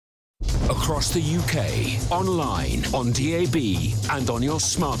across the UK, online, on DAB, and on your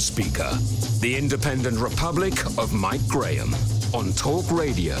smart speaker. The Independent Republic of Mike Graham on Talk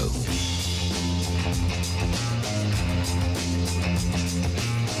Radio.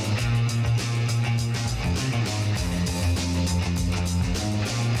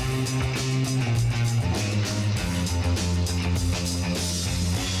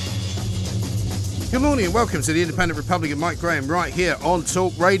 Good morning and welcome to the Independent Republic of Mike Graham right here on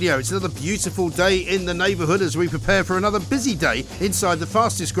Talk Radio. It's another beautiful day in the neighbourhood as we prepare for another busy day inside the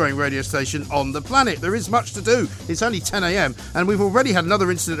fastest growing radio station on the planet. There is much to do. It's only 10 a.m. and we've already had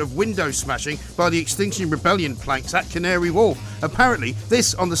another incident of window smashing by the Extinction Rebellion planks at Canary Wharf. Apparently,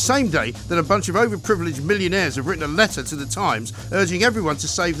 this on the same day that a bunch of overprivileged millionaires have written a letter to the Times urging everyone to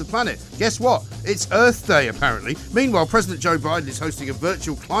save the planet. Guess what? It's Earth Day, apparently. Meanwhile, President Joe Biden is hosting a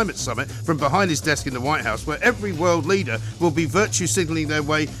virtual climate summit from behind his desk in the White House, where every world leader will be virtue signalling their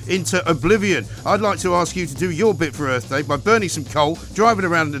way into oblivion. I'd like to ask you to do your bit for Earth Day by burning some coal, driving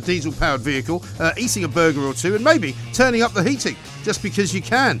around in a diesel-powered vehicle, eating a burger or two, and maybe turning up the heating, just because you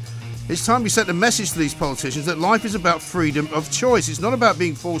can. It's time we sent a message to these politicians that life is about freedom of choice. It's not about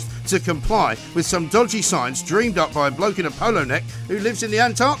being forced to comply with some dodgy science dreamed up by a bloke in a polo neck who lives in the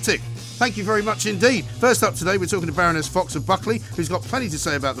Antarctic. Thank you very much indeed. First up today, we're talking to Baroness Fox of Buckley, who's got plenty to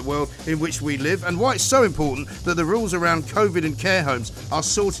say about the world in which we live and why it's so important that the rules around COVID and care homes are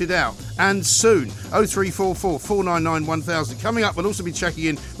sorted out, and soon. 0344 499 1000. Coming up, we'll also be checking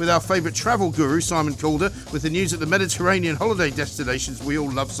in with our favourite travel guru, Simon Calder, with the news that the Mediterranean holiday destinations we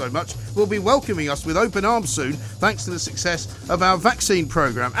all love so much will be welcoming us with open arms soon, thanks to the success of our vaccine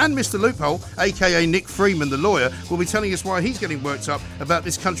programme. And Mr Loophole, aka Nick Freeman, the lawyer, will be telling us why he's getting worked up about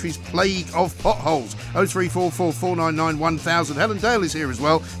this country's plague of potholes. 0344 499 1000. Helen Dale is here as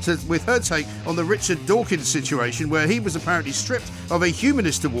well, so with her take on the Richard Dawkins situation, where he was apparently stripped of a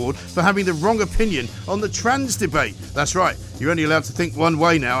Humanist Award for having the wrong opinion on the trans debate. That's right, you're only allowed to think one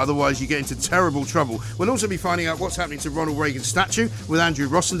way now, otherwise you get into terrible trouble. We'll also be finding out what's happening to Ronald Reagan's statue with Andrew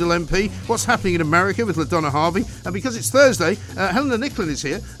Rossendale MP, what's happening in America with LaDonna Harvey, and because it's Thursday, Helena Nicklin is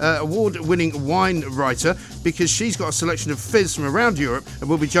here, award-winning wine writer, because she's got a selection of fizz from around Europe, and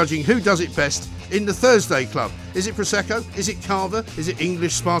we'll be judging who does it best in the Thursday Club. Is it Prosecco? Is it Carver? Is it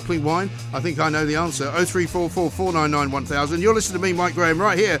English sparkling wine? I think I know the answer. 0344 499 1000. You're listening to me, Mike Graham,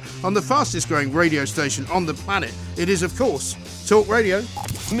 right here on the fastest growing radio station on the planet. It is, of course, Talk Radio.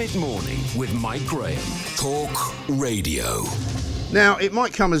 Mid-morning with Mike Graham. Talk Radio. Now, it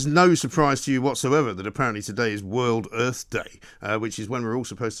might come as no surprise to you whatsoever that apparently today is World Earth Day, which is when we're all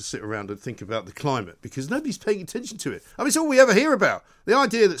supposed to sit around and think about the climate, because nobody's paying attention to it. I mean, it's all we ever hear about. The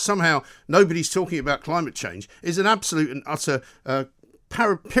idea that somehow nobody's talking about climate change is an absolute and utter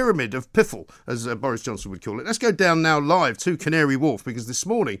pyramid of piffle, as Boris Johnson would call it. Let's go down now live to Canary Wharf, because this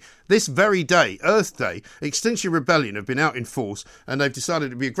morning, this very day, Earth Day, Extinction Rebellion have been out in force, and they've decided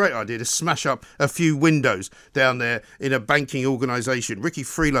it'd be a great idea to smash up a few windows down there in a banking organisation. Ricky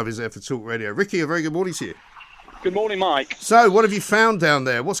Freelove is there for Talk Radio. Ricky, a very good morning to you. Good morning, Mike. So, what have you found down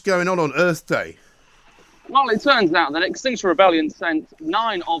there? What's going on Earth Day? Well, it turns out that Extinction Rebellion sent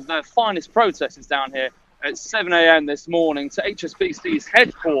 9 of their finest protesters down here at 7 a.m. this morning to HSBC's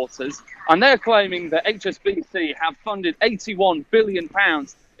headquarters, and they're claiming that HSBC have funded £81 billion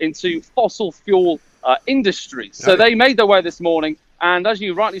into fossil fuel industries. So they made their way this morning and, as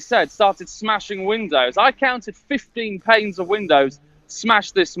you rightly said, started smashing windows. I counted 15 panes of windows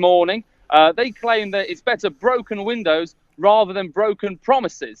smashed this morning. They claim that it's better broken windows rather than broken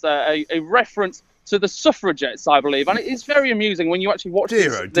promises, a reference to the suffragettes, I believe. And it is very amusing when you actually watch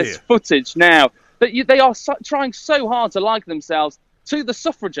this footage now, that they are trying so hard to like themselves to the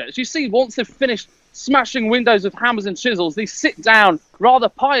suffragettes. You see, once they've finished smashing windows with hammers and chisels, they sit down rather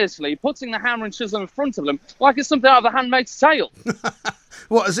piously, putting the hammer and chisel in front of them like it's something out of The Handmaid's Tale.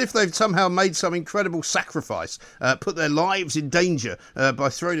 What, as if they've somehow made some incredible sacrifice, put their lives in danger by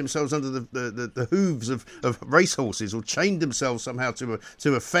throwing themselves under the hooves of racehorses, or chained themselves somehow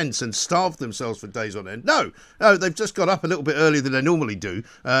to a fence and starved themselves for days on end. No, they've just got up a little bit earlier than they normally do,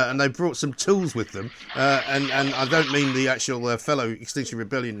 and they've brought some tools with them, and I don't mean the actual fellow Extinction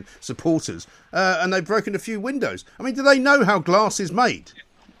Rebellion supporters, and they've broken a few windows. I mean, do they know how glass is made?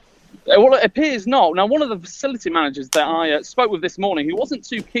 Well, it appears not. Now, one of the facility managers that I spoke with this morning, who wasn't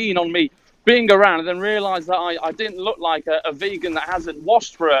too keen on me being around, and then realised that I didn't look like a vegan that hasn't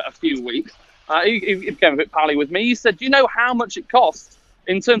washed for a few weeks, he became a bit pally with me. He said, do you know how much it costs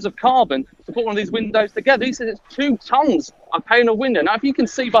in terms of carbon to put one of these windows together? He said it's 2 tons of pane of window. Now, if you can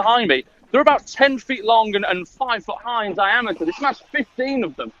see behind me, they're about 10 feet long and 5 foot high in diameter. They smashed 15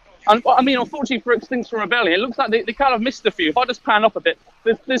 of them. And I mean, unfortunately for Extinction Rebellion, it looks like they kind of missed a few. If I just pan up a bit,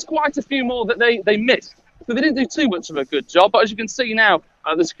 there's quite a few more that they missed. So they didn't do too much of a good job. But as you can see now,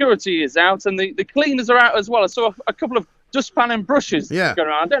 the security is out and the cleaners are out as well. I saw a couple of dustpan and brushes going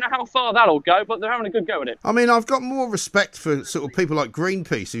around. I don't know how far that'll go, but they're having a good go at it. I mean, I've got more respect for sort of people like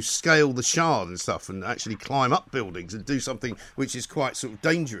Greenpeace who scale the Shard and stuff and actually climb up buildings and do something which is quite sort of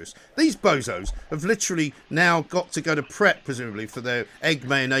dangerous. These bozos have literally now got to go to prep, presumably, for their egg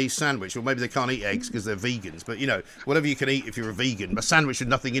mayonnaise sandwich, or maybe they can't eat eggs because they're vegans, but, you know, whatever you can eat if you're a vegan, a sandwich with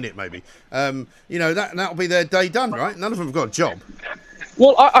nothing in it, maybe. You know, that'll be their day done, right? None of them have got a job.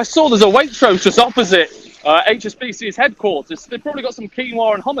 Well, I saw there's a Waitrose just opposite HSBC's headquarters. They've probably got some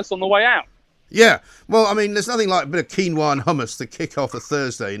quinoa and hummus on the way out. Yeah, well, I mean, there's nothing like a bit of quinoa and hummus to kick off a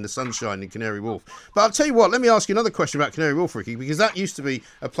Thursday in the sunshine in Canary Wharf. But I'll tell you what, let me ask you another question about Canary Wharf, Ricky, because that used to be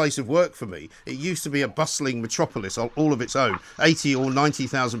a place of work for me. It used to be a bustling metropolis all of its own, 80 or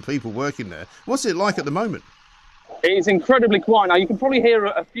 90,000 people working there. What's it like at the moment? It's incredibly quiet now. You can probably hear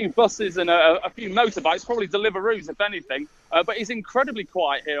a few buses and a few motorbikes, probably Deliveroos, if anything. But it's incredibly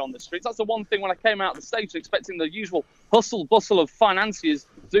quiet here on the streets. That's the one thing when I came out of the station expecting the usual hustle bustle of financiers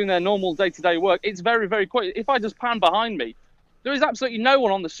doing their normal day-to-day work. It's very, very quiet. If I just pan behind me, there is absolutely no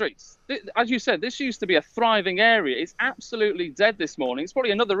one on the streets. As you said, this used to be a thriving area. It's absolutely dead this morning. It's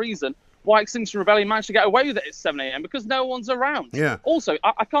probably another reason why Extinction Rebellion managed to get away with it at 7 a.m. because no one's around. Yeah. Also,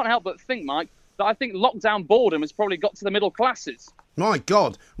 I can't help but think, Mike, that I think lockdown boredom has probably got to the middle classes. My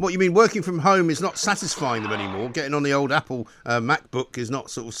God, what you mean working from home is not satisfying them anymore? Getting on the old Apple MacBook is not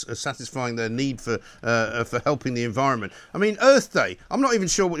sort of satisfying their need for helping the environment. I mean, Earth Day, I'm not even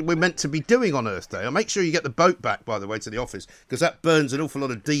sure what we're meant to be doing on Earth Day. I'll make sure you get the boat back, by the way, to the office, because that burns an awful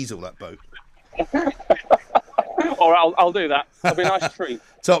lot of diesel, that boat. Or I'll do that. It'll be a nice treat.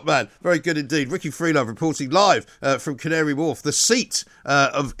 Top man. Very good indeed. Ricky Freelove reporting live from Canary Wharf, the seat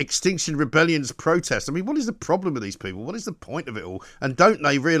of Extinction Rebellion's protest. I mean, what is the problem with these people? What is the point of it all? And don't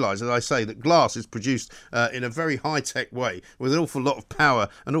they realise, as I say, that glass is produced in a very high-tech way with an awful lot of power,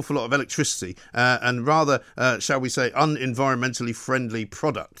 an awful lot of electricity, and rather, shall we say, un-environmentally friendly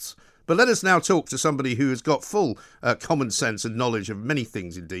products? But let us now talk to somebody who has got full common sense and knowledge of many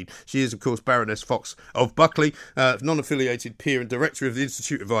things indeed. She is, of course, Baroness Fox of Buckley, non-affiliated peer and director of the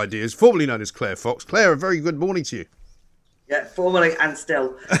Institute of Ideas, formerly known as Claire Fox. Claire, a very good morning to you. Yeah, formerly and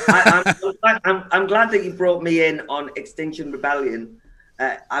still. I'm glad that you brought me in on Extinction Rebellion.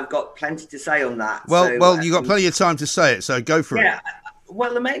 I've got plenty to say on that. Well, you've got plenty of time to say it, so go for it. Yeah,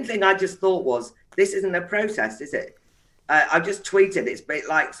 well, the main thing I just thought was, this isn't a protest, is it? I just tweeted it's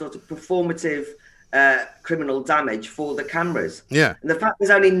like sort of performative criminal damage for the cameras. Yeah. And the fact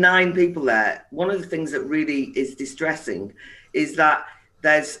there's only 9 people there, one of the things that really is distressing is that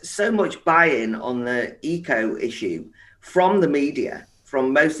there's so much buy-in on the eco issue from the media,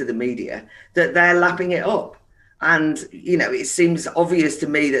 from most of the media, that they're lapping it up. And, you know, it seems obvious to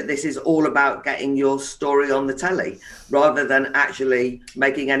me that this is all about getting your story on the telly rather than actually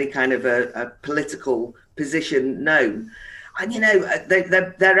making any kind of a political position known. And, you know,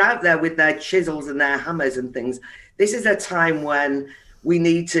 they're out there with their chisels and their hammers and things. This is a time when we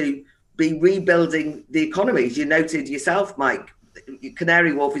need to be rebuilding the economies. You noted yourself, Mike,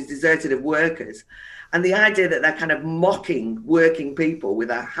 Canary Wharf is deserted of workers. And the idea that they're kind of mocking working people with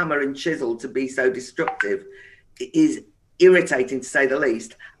a hammer and chisel to be so destructive is irritating, to say the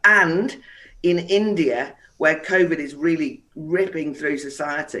least. And in India, where COVID is really ripping through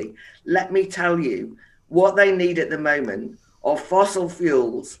society, let me tell you, what they need at the moment are fossil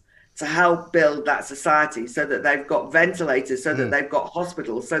fuels to help build that society so that they've got ventilators, so that they've got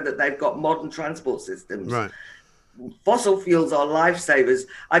hospitals, so that they've got modern transport systems. Right. Fossil fuels are lifesavers.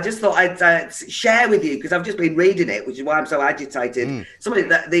 I just thought I'd share with you, because I've just been reading it, which is why I'm so agitated. Something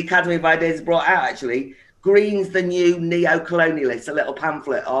that the Academy of Ideas brought out, actually. Green's the new neo-colonialists, a little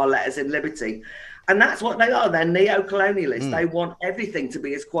pamphlet, Our Letters in Liberty. And that's what they are. They're neo-colonialists. They want everything to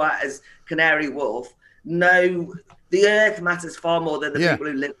be as quiet as Canary Wharf. No, the earth matters far more than the people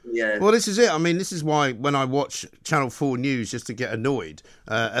who live on the earth. Well, this is it. I mean, this is why when I watch Channel 4 News just to get annoyed,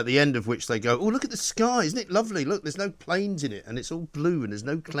 at the end of which they go, oh, look at the sky. Isn't it lovely? Look, there's no planes in it and it's all blue and there's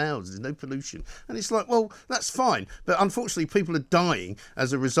no clouds. There's no pollution. And it's like, well, that's fine. But unfortunately, people are dying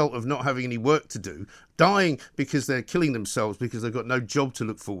as a result of not having any work to do. Dying because they're killing themselves because they've got no job to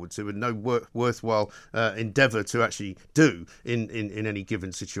look forward to and no worthwhile endeavour to actually do in any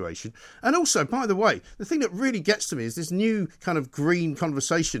given situation. And also, by the way, the thing that really gets to me is this new kind of green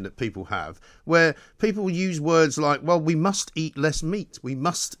conversation that people have where people use words like, well, we must eat less meat, we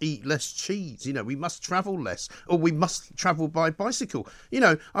must eat less cheese, you know, we must travel less, or we must travel by bicycle. You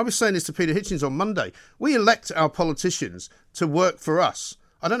know, I was saying this to Peter Hitchens on Monday. We elect our politicians to work for us.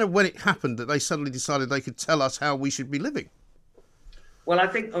 I don't know when it happened that they suddenly decided they could tell us how we should be living. Well, I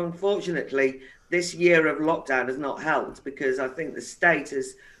think, unfortunately, this year of lockdown has not helped, because I think the state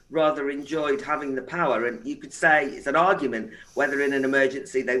has rather enjoyed having the power. And you could say it's an argument whether in an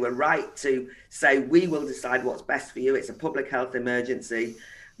emergency they were right to say, we will decide what's best for you. It's a public health emergency.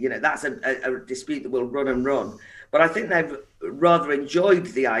 You know, that's a dispute that will run and run. But I think they've rather enjoyed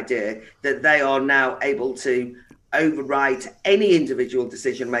the idea that they are now able to override any individual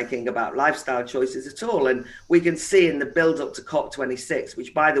decision making about lifestyle choices at all. And we can see in the build up to COP26,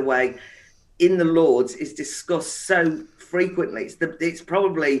 which, by the way, in the Lords is discussed so frequently. It's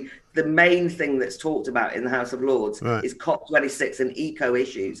probably the main thing that's talked about in the House of Lords, right, is COP26 and eco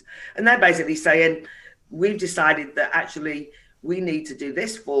issues. And they're basically saying, we've decided that actually we need to do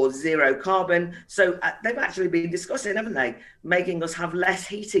this for zero carbon. So they've actually been discussing, haven't they, making us have less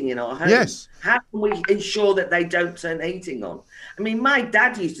heating in our homes. Yes. How can we ensure that they don't turn the heating on? I mean, my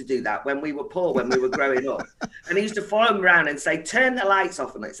dad used to do that when we were poor, when we were growing up. And he used to follow them around and say, turn the lights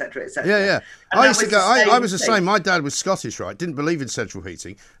off, and et cetera, et cetera. Yeah, yeah. And I used to go, I was the same. My dad was Scottish, right? Didn't believe in central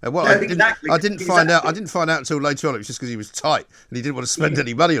heating. I didn't find out until later on. It was just because he was tight and he didn't want to spend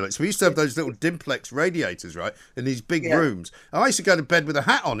any money on it. So we used to have those little Dimplex radiators, right, in these big rooms. And I used to go to bed with a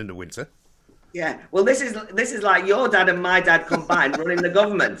hat on in the winter. Yeah, well, this is like your dad and my dad combined running the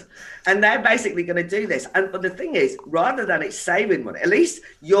government, and they're basically going to do this. But the thing is, rather than it saving money, at least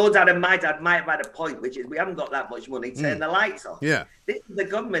your dad and my dad might have had a point, which is we haven't got that much money. Turn the lights off. Yeah, this is the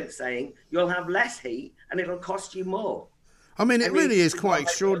government saying you'll have less heat and it'll cost you more. I mean, it really is quite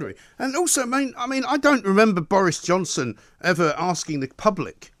extraordinary. And also, I mean, I don't remember Boris Johnson ever asking the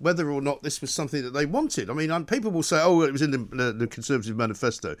public whether or not this was something that they wanted. I mean, people will say, oh, it was in the Conservative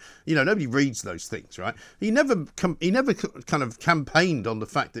manifesto. You know, nobody reads those things, right? He never kind of campaigned on the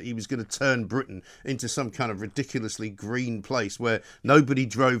fact that he was going to turn Britain into some kind of ridiculously green place where nobody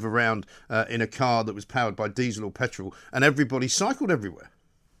drove around in a car that was powered by diesel or petrol and everybody cycled everywhere.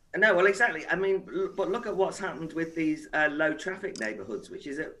 No, well, exactly. I mean, but look at what's happened with these low traffic neighbourhoods, which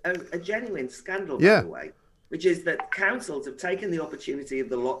is a genuine scandal, by the way, which is that councils have taken the opportunity of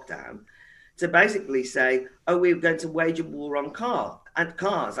the lockdown to basically say, oh, we're going to wage a war on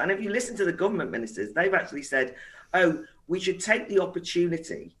cars. And if you listen to the government ministers, they've actually said, oh, we should take the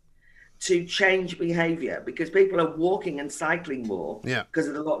opportunity to change behaviour because people are walking and cycling more because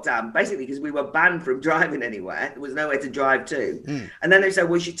of the lockdown, basically because we were banned from driving anywhere. There was nowhere to drive to. And then they said,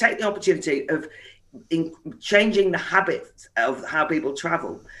 we should take the opportunity of changing the habits of how people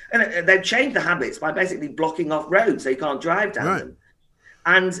travel. And they've changed the habits by basically blocking off roads so you can't drive down them.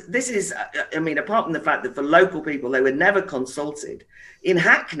 And this is, I mean, apart from the fact that for local people, they were never consulted. In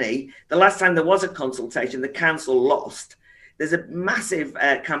Hackney, the last time there was a consultation, the council lost. There's a massive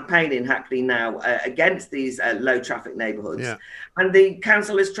campaign in Hackney now against these low traffic neighbourhoods. Yeah. And the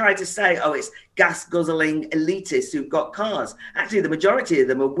council has tried to say, oh, it's gas guzzling elitists who've got cars. Actually, the majority of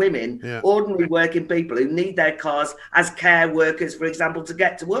them are women, ordinary working people who need their cars as care workers, for example, to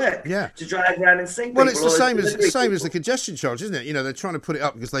get to work, to drive around and see people. Well, it's the same as the congestion charge, isn't it? You know, they're trying to put it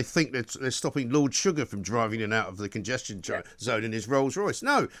up because they think they're stopping Lord Sugar from driving in and out of the congestion zone in his Rolls Royce.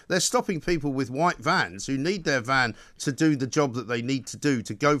 No, they're stopping people with white vans who need their van to do the job that they need to do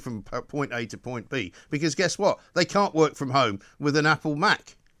to go from point A to point B. Because guess what? They can't work from home with an Apple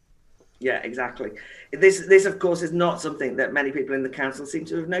Mac. Yeah, exactly. This, of course, is not something that many people in the council seem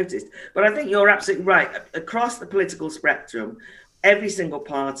to have noticed. But I think you're absolutely right. Across the political spectrum, every single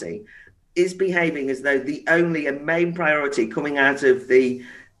party is behaving as though the only and main priority coming out of the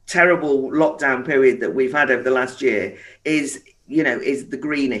terrible lockdown period that we've had over the last year is the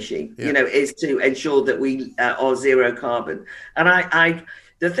green issue, is to ensure that we are zero carbon. And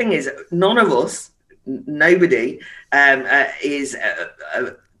the thing is, none of us, nobody is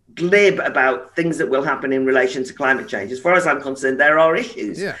glib about things that will happen in relation to climate change. As far as I'm concerned, there are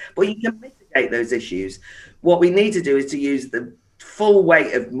issues, but you can mitigate those issues. What we need to do is to use the full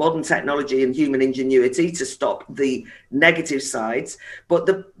weight of modern technology and human ingenuity to stop the negative sides. But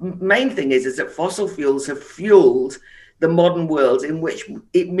the main thing is that fossil fuels have fueled the modern world, in which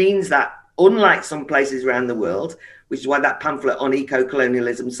it means that, unlike some places around the world, which is why that pamphlet on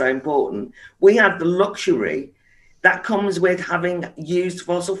eco-colonialism is so important, we have the luxury that comes with having used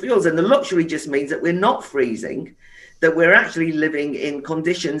fossil fuels. And the luxury just means that we're not freezing, that we're actually living in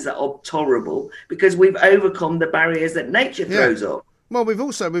conditions that are tolerable because we've overcome the barriers that nature throws up. Well, we've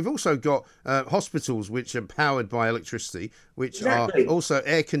also got hospitals which are powered by electricity, which are also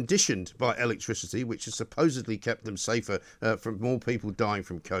air conditioned by electricity, which has supposedly kept them safer from more people dying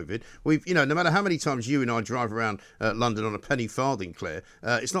from COVID. No matter how many times you and I drive around London on a penny farthing, Claire,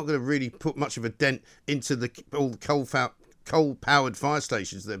 it's not going to really put much of a dent into all the coal-powered fire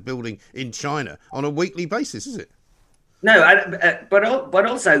stations they're building in China on a weekly basis, is it? No, but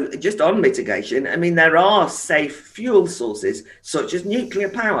also just on mitigation, I mean, there are safe fuel sources such as nuclear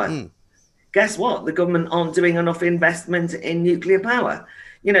power. Guess what? The government aren't doing enough investment in nuclear power.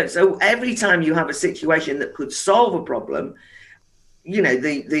 So every time you have a situation that could solve a problem,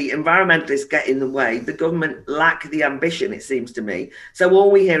 the environmentalists get in the way. The government lack the ambition, it seems to me. So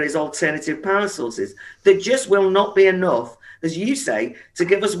all we hear is alternative power sources that just will not be enough, as you say, to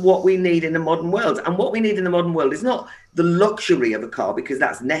give us what we need in the modern world. And what we need in the modern world is not the luxury of a car, because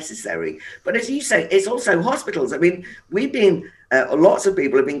that's necessary. But as you say, it's also hospitals. I mean, lots of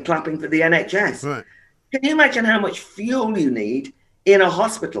people have been clapping for the NHS. Right. Can you imagine how much fuel you need in a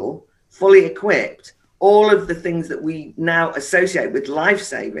hospital, fully equipped? All of the things that we now associate with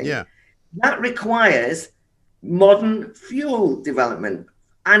life-saving, that requires modern fuel development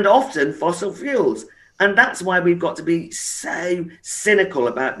and often fossil fuels. And that's why we've got to be so cynical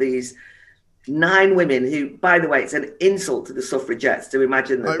about these 9 women who, by the way, it's an insult to the suffragettes to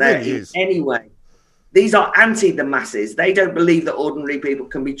imagine that they're in any way. These are anti the masses. They don't believe that ordinary people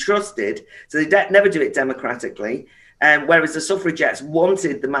can be trusted, so they never do it democratically. Whereas the suffragettes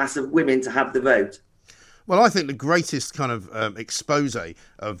wanted the mass of women to have the vote. Well, I think the greatest kind of expose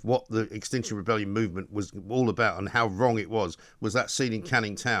of what the Extinction Rebellion movement was all about and how wrong it was that scene in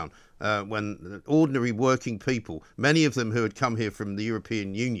Canning Town when ordinary working people, many of them who had come here from the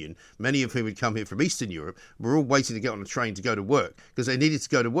European Union, many of whom had come here from Eastern Europe, were all waiting to get on a train to go to work because they needed to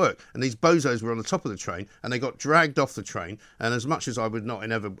go to work. And these bozos were on the top of the train and they got dragged off the train. And as much as I would not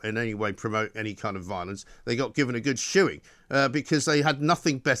in any way promote any kind of violence, they got given a good shoeing because they had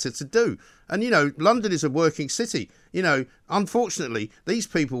nothing better to do. And, London is a working city. Unfortunately, these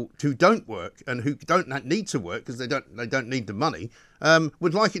people who don't work and who don't need to work because they don't need the money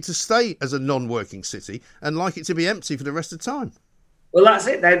would like it to stay as a non-working city and like it to be empty for the rest of the time. Well, that's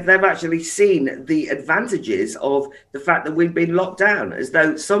it. They've actually seen the advantages of the fact that we've been locked down, as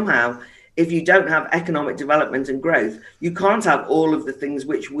though somehow if you don't have economic development and growth, you can't have all of the things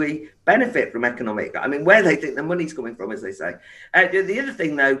which we benefit from economic. I mean, where they think the money's coming from, as they say. The other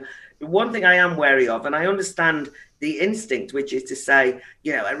thing, though, one thing I am wary of, and I understand the instinct, which is to say,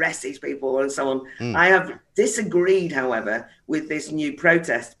 arrest these people and so on. I have disagreed, however, with this new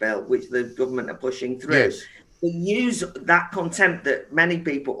protest bill, which the government are pushing through. Yes. They use that contempt that many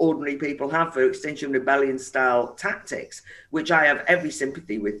people, ordinary people, have for Extinction Rebellion style tactics, which I have every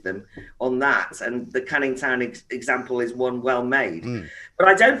sympathy with them on that. And the Canning Town example is one well made. But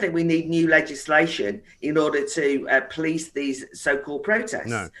I don't think we need new legislation in order to police these so-called protests.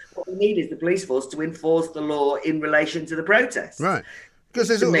 No. What we need is the police force to enforce the law in relation to the protests. Right. Because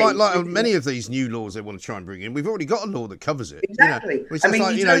there's like many of these new laws they want to try and bring in. We've already got a law that covers it. Exactly.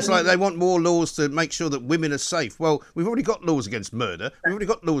 It's like they want more laws to make sure that women are safe. Well, we've already got laws against murder. We've already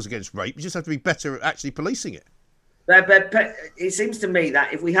got laws against rape. We just have to be better at actually policing it. But it seems to me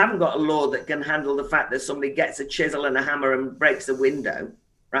that if we haven't got a law that can handle the fact that somebody gets a chisel and a hammer and breaks a window,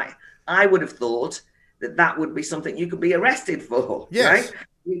 right, I would have thought that would be something you could be arrested for, yes. Right?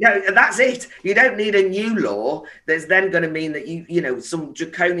 That's it. You don't need a new law that's then going to mean that some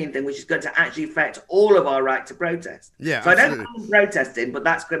draconian thing which is going to actually affect all of our right to protest. Yeah, so absolutely. I don't mind protesting, but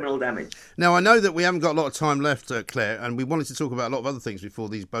that's criminal damage. Now, I know that we haven't got a lot of time left, Claire, and we wanted to talk about a lot of other things before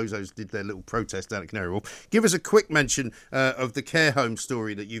these bozos did their little protest down at Canary Wharf. Give us a quick mention of the care home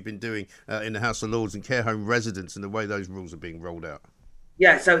story that you've been doing in the House of Lords and care home residents and the way those rules are being rolled out.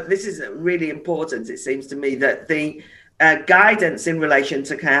 Yeah, so this is really important, it seems to me, that the guidance in relation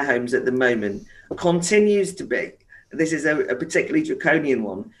to care homes at the moment continues to be, this is a particularly draconian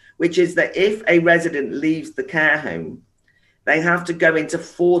one, which is that if a resident leaves the care home, they have to go into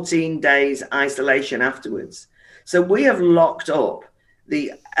 14 days isolation afterwards. So we have locked up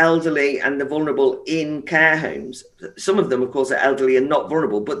the elderly and the vulnerable in care homes. Some of them, of course, are elderly and not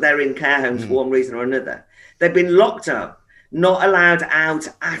vulnerable, but they're in care homes for one reason or another. They've been locked up, not allowed out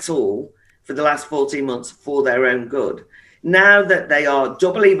at all for the last 14 months for their own good. Now that they are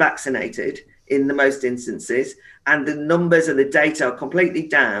doubly vaccinated in the most instances and the numbers and the data are completely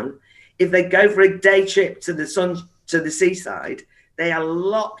down, if they go for a day trip to the seaside, they are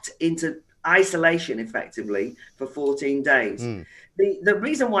locked into isolation effectively for 14 days. The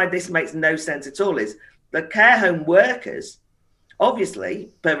reason why this makes no sense at all is the care home workers, obviously,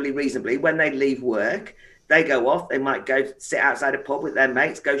 perfectly reasonably, when they leave work, they go off, they might go sit outside a pub with their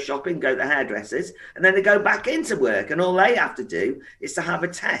mates, go shopping, go to the hairdressers, and then they go back into work. And all they have to do is to have a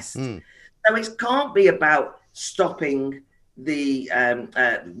test. So it can't be about stopping the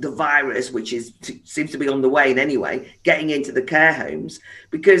virus, which seems to be on the wane anyway, getting into the care homes.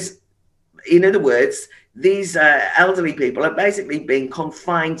 Because, in other words, these elderly people are basically being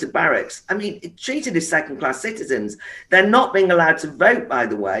confined to barracks. I mean, treated as second-class citizens. They're not being allowed to vote, by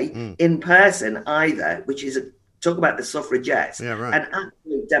the way, in person either, which is talk about the suffragettes, an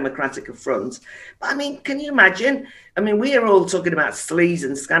absolute democratic affront. But I mean, can you imagine? I mean, we are all talking about sleaze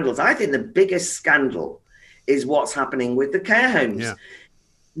and scandals. I think the biggest scandal is what's happening with the care homes. Yeah.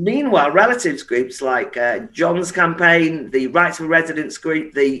 Meanwhile, relatives groups like John's campaign, the Rights for Residents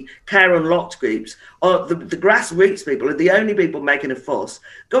group, the Care Unlocked groups, or the grassroots people are the only people making a fuss.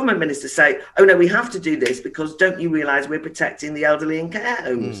 Government ministers say, oh no, we have to do this because don't you realise we're protecting the elderly in care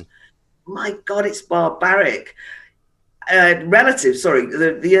homes? My God, it's barbaric.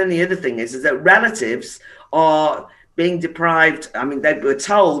 The only other thing is that relatives are being deprived. I mean, they were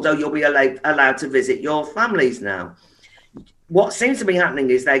told, oh, you'll be allowed to visit your families now. What seems to be happening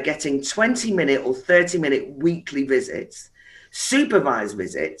is they're getting 20-minute or 30-minute weekly visits, supervised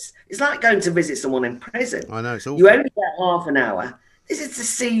visits. It's like going to visit someone in prison. I know, it's awful. You only get half an hour. This is to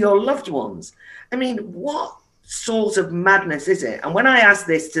see your loved ones. I mean, what sort of madness is it? And when I asked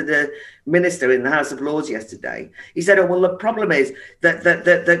this to the minister in the House of Lords yesterday, he said, oh, well, the problem is that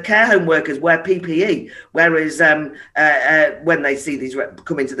the care home workers wear PPE, whereas when they see these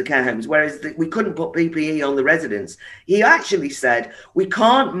come into the care homes, whereas we couldn't put PPE on the residents. He actually said, we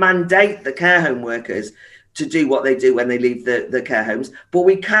can't mandate the care home workers to do what they do when they leave the care homes, but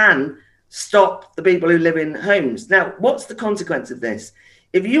we can stop the people who live in homes. Now, what's the consequence of this?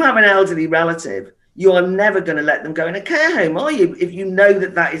 If you have an elderly relative, you are never going to let them go in a care home, are you? If you know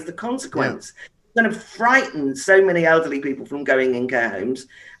that is the consequence. Yeah. It's going to frighten so many elderly people from going in care homes.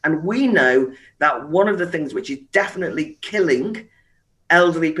 And we know that one of the things which is definitely killing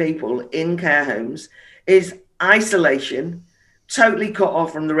elderly people in care homes is isolation, totally cut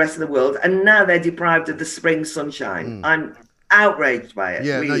off from the rest of the world. And now they're deprived of the spring sunshine. I'm outraged by it.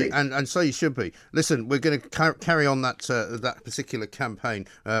 Yeah, really. No, and so you should be. Listen, we're going to carry on that particular campaign.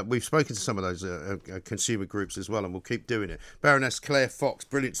 We've spoken to some of those consumer groups as well, and we'll keep doing it. Baroness Claire Fox,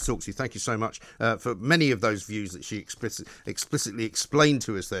 brilliant to talk to you. Thank you so much for many of those views that she explicitly explained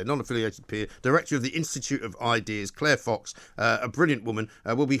to us there. Non-affiliated peer, director of the Institute of Ideas, Claire Fox, a brilliant woman.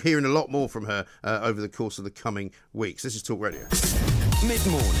 We'll be hearing a lot more from her over the course of the coming weeks. This is Talk Radio.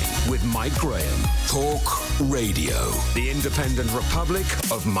 Mid-morning with Mike Graham. Talk Radio. The Independent Republic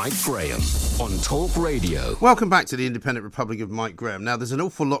of Mike Graham on Talk Radio. Welcome back to the Independent Republic of Mike Graham. Now, there's an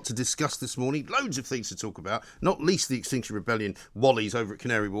awful lot to discuss this morning. Loads of things to talk about, not least the Extinction Rebellion Wallies over at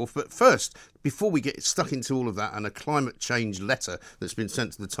Canary Wharf. But first, before we get stuck into all of that and a climate change letter that's been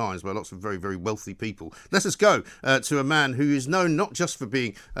sent to the Times by lots of very, very wealthy people, let us go to a man who is known not just for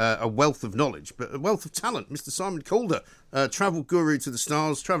being a wealth of knowledge, but a wealth of talent, Mr. Simon Calder, travel guru to the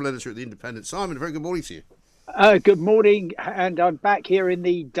stars, travel editor at The Independent. Simon, a very good morning to you. Good morning, and I'm back here in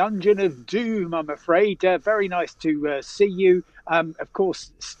the Dungeon of Doom, I'm afraid. Very nice to see you. Of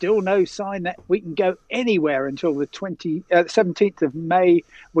course, still no sign that we can go anywhere until the 17th of May,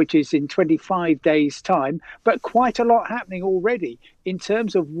 which is in 25 days' time. But quite a lot happening already in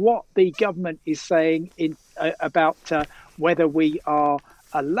terms of what the government is saying about whether we are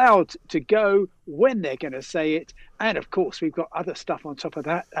allowed to go, when they're going to say it. And, of course, we've got other stuff on top of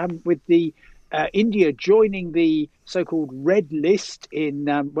that with the India joining the so-called red list in,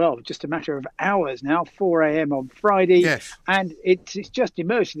 just a matter of hours now, 4 a.m. on Friday. Yes. And it's just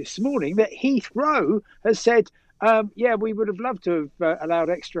emerged this morning that Heathrow has said, we would have loved to have allowed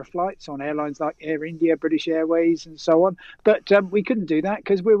extra flights on airlines like Air India, British Airways and so on. But we couldn't do that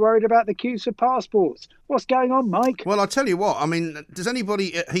because we're worried about the queues for passports. What's going on, Mike? Well, I'll tell you what. I mean, does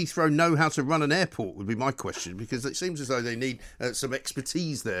anybody at Heathrow know how to run an airport would be my question, because it seems as though they need some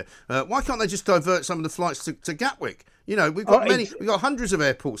expertise there. Why can't they just divert some of the flights to Gatwick? You know, we've got we've got hundreds of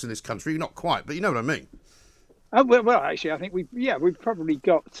airports in this country. Not quite, but you know what I mean. Well, actually, I think we've probably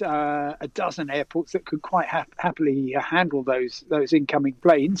got a dozen airports that could quite happily handle those incoming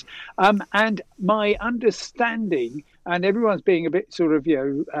planes. And my understanding, and everyone's being a bit sort of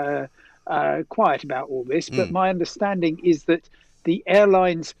quiet about all this, but my understanding is that the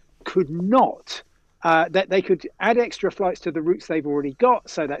airlines could not. That they could add extra flights to the routes they've already got.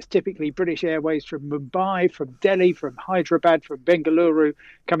 So that's typically British Airways from Mumbai, from Delhi, from Hyderabad, from Bengaluru,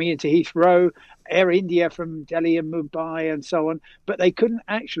 coming into Heathrow, Air India from Delhi and Mumbai and so on. But they couldn't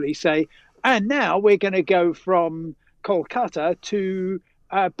actually say, and now we're going to go from Kolkata to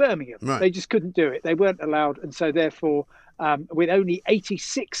Birmingham. Right. They just couldn't do it. They weren't allowed. And so therefore, with only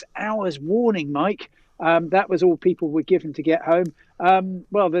 86 hours warning, Mike, That was all people were given to get home.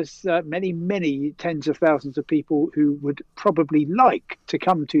 Well, there's many tens of thousands of people who would probably like to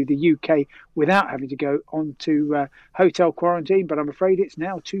come to the UK without having to go onto hotel quarantine, but I'm afraid it's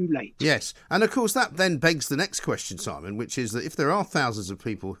now too late. Yes, and of course that then begs the next question, Simon, which is that if there are thousands of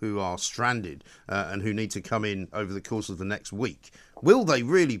people who are stranded and who need to come in over the course of the next week, will they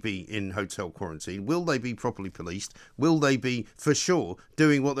really be in hotel quarantine? Will they be properly policed? Will they be, for sure,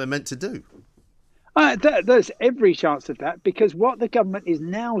 doing what they're meant to do? There's every chance of that, because what the government is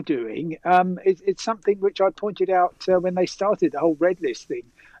now doing it's something which I pointed out when they started the whole red list thing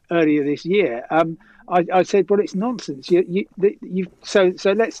earlier this year. I said, well, it's nonsense.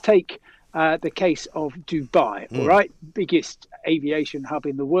 So let's take the case of Dubai, all right? Biggest aviation hub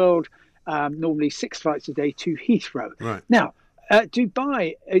in the world, normally 6 flights a day to Heathrow. Right. Now,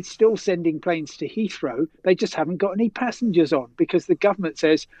 Dubai is still sending planes to Heathrow. They just haven't got any passengers on because the government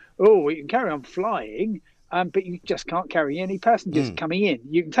says, oh, you can carry on flying, but you just can't carry any passengers coming in.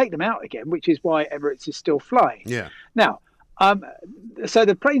 You can take them out again, which is why Emirates is still flying. Yeah. Now, so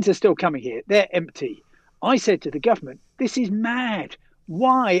the planes are still coming here. They're empty. I said to the government, this is mad.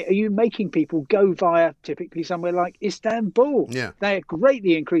 Why are you making people go via typically somewhere like Istanbul? Yeah. They are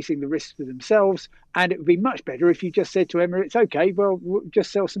greatly increasing the risk for themselves, and it would be much better if you just said to Emirates, OK, well, we'll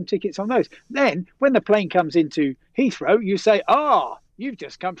just sell some tickets on those. Then when the plane comes into Heathrow, you say, you've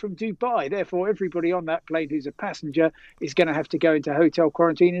just come from Dubai. Therefore, everybody on that plane who's a passenger is going to have to go into hotel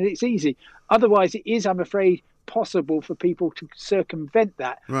quarantine, and it's easy. Otherwise, it is, I'm afraid, possible for people to circumvent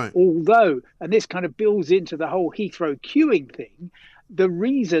that. Right. Although, and this kind of builds into the whole Heathrow queuing thing, the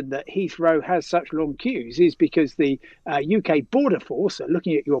reason that Heathrow has such long queues is because the UK Border Force are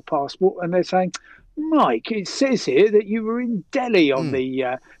looking at your passport and they're saying, Mike, it says here that you were in Delhi on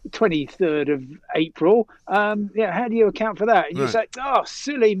the 23rd of April. How do you account for that? And you say,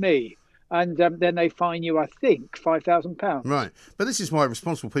 silly me. And then they fine you, I think, £5,000. Right. But this is why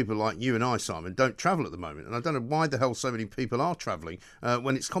responsible people like you and I, Simon, don't travel at the moment. And I don't know why the hell so many people are travelling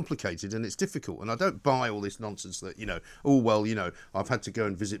when it's complicated and it's difficult. And I don't buy all this nonsense that, I've had to go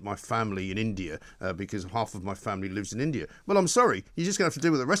and visit my family in India because half of my family lives in India. Well, I'm sorry. You're just going to have to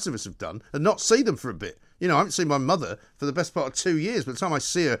do what the rest of us have done and not see them for a bit. I haven't seen my mother for the best part of 2 years. By the time I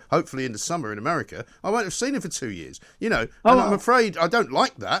see her, hopefully in the summer in America, I won't have seen her for 2 years. And I'm afraid I don't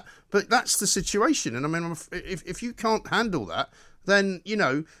like that, but that's the situation. And I mean, if you can't handle that, then,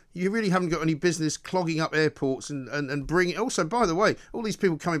 you really haven't got any business clogging up airports and bringing... Also, by the way, all these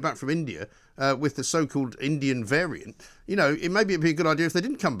people coming back from India with the so-called Indian variant, it'd be a good idea if they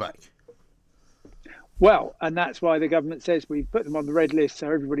didn't come back. Well, and that's why the government says we've put them on the red list, so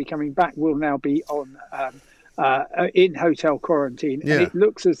everybody coming back will now be on in hotel quarantine. Yeah. And it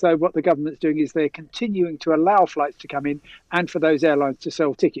looks as though what the government's doing is they're continuing to allow flights to come in and for those airlines to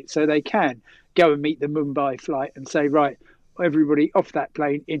sell tickets, so they can go and meet the Mumbai flight and say, right, everybody off that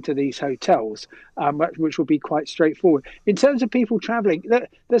plane into these hotels, which will be quite straightforward. In terms of people travelling,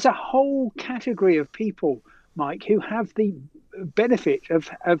 there's a whole category of people, Mike, who have the benefit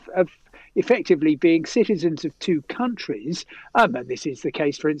of effectively being citizens of two countries, and this is the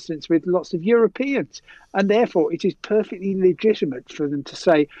case, for instance, with lots of Europeans, and therefore it is perfectly legitimate for them to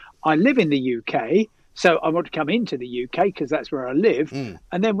say, I live in the UK, so I want to come into the UK because that's where I live,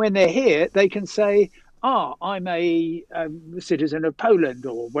 and then when they're here, they can say, I'm a citizen of Poland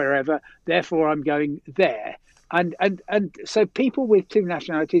or wherever, therefore I'm going there. And so people with two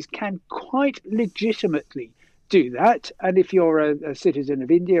nationalities can quite legitimately do that, and if you're a citizen of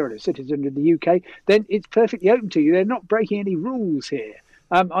India or a citizen of the UK, then it's perfectly open to you. They're not breaking any rules here.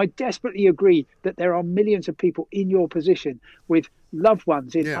 I desperately agree that there are millions of people in your position with loved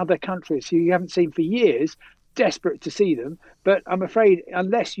ones in other countries who you haven't seen for years, desperate to see them. But I'm afraid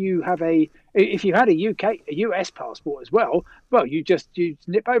unless you have if you had a US passport as well, you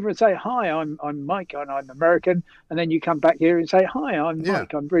nip over and say, hi, I'm Mike and I'm American, and then you come back here and say, hi, I'm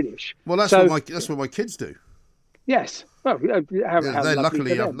Mike, I'm British. Well, that's what my kids do. Yes. Well, they're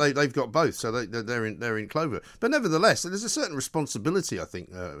luckily they've got both, so they're in Clover. But nevertheless, there's a certain responsibility, I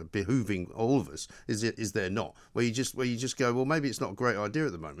think, behooving all of us. Is there not? Where you just go, well, maybe it's not a great idea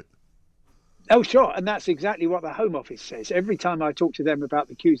at the moment. Oh, sure. And that's exactly what the Home Office says. Every time I talk to them about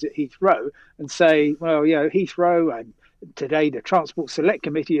the queues at Heathrow and say, well, Heathrow and today the Transport Select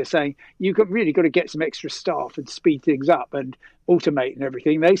Committee are saying you've really got to get some extra staff and speed things up and automate and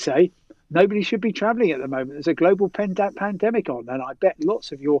everything. They say nobody should be travelling at the moment. There's a global pandemic on, and I bet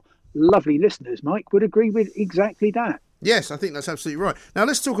lots of your lovely listeners, Mike, would agree with exactly that. Yes, I think that's absolutely right. Now,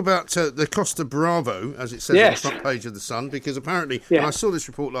 let's talk about the Costa Bravo, as it says on the front page of The Sun, because apparently, and I saw this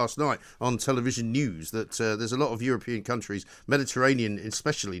report last night on television news, that there's a lot of European countries, Mediterranean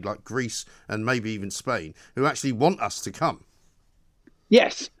especially, like Greece and maybe even Spain, who actually want us to come.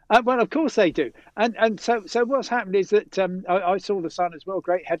 Yes. Well, of course they do. And so what's happened is that I saw The Sun as well,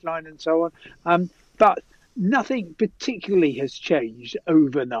 great headline and so on. But nothing particularly has changed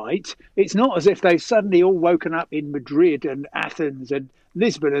overnight. It's not as if they've suddenly all woken up in Madrid and Athens and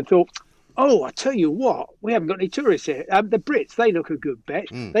Lisbon and thought, oh, I tell you what, we haven't got any tourists here. The Brits, they look a good bet.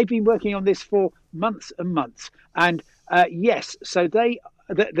 They've been working on this for months and months. And yes, so the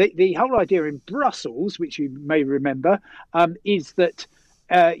whole idea in Brussels, which you may remember, is that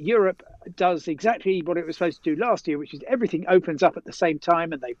Europe does exactly what it was supposed to do last year, which is everything opens up at the same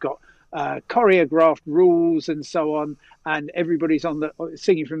time, and they've got choreographed rules and so on, and everybody's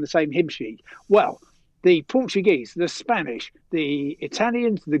singing from the same hymn sheet. Well, the Portuguese, the Spanish, the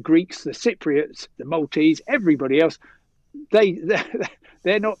Italians, the Greeks, the Cypriots, the Maltese, everybody else,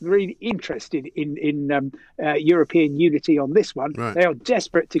 they're not really interested in European unity on this one. Right. They are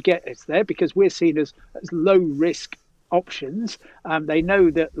desperate to get us there because we're seen as low risk options. They know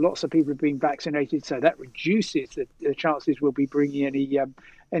that lots of people have been vaccinated, so that reduces the chances we'll be bringing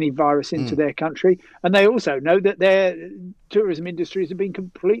any virus into their country. And they also know that their tourism industries have been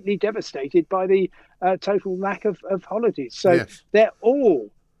completely devastated by the total lack of holidays. So they're all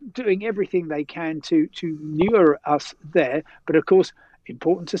doing everything they can to lure us there. But of course,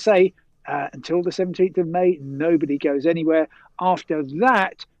 important to say, until the 17th of May, nobody goes anywhere. After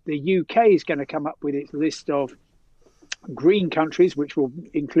that, the UK is going to come up with its list of green countries, which will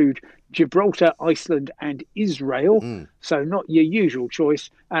include Gibraltar, Iceland and Israel. So not your usual choice,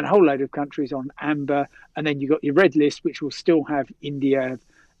 and a whole load of countries on amber. And then you've got your red list, which will still have India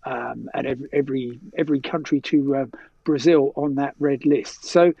and every country to Brazil on that red list.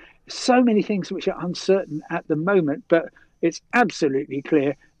 So many things which are uncertain at the moment, but it's absolutely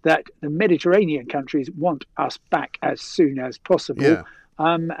clear that the Mediterranean countries want us back as soon as possible.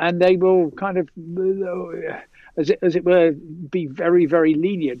 And they will kind of as it were, be very, very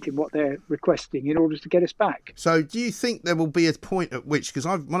lenient in what they're requesting in order to get us back. So do you think there will be a point at which, because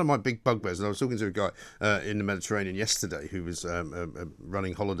one of my big bugbears, and I was talking to a guy in the Mediterranean yesterday who was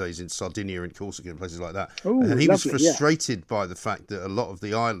running holidays in Sardinia and Corsica and places like that. Ooh, and he was lovely, frustrated by the fact that a lot of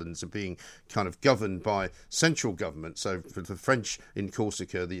the islands are being kind of governed by central government. So for the French in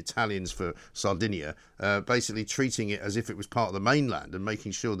Corsica, the Italians for Sardinia, basically treating it as if it was part of the mainland and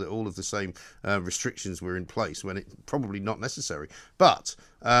making sure that all of the same restrictions were in place when it's probably not necessary. But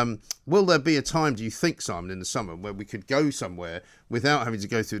will there be a time, do you think, Simon, in the summer where we could go somewhere without having to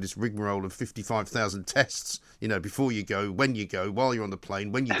go through this rigmarole of 55,000 tests, before you go, when you go, while you're on the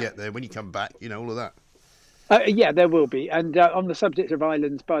plane, when you get there, when you come back, all of that? Yeah, there will be. And on the subject of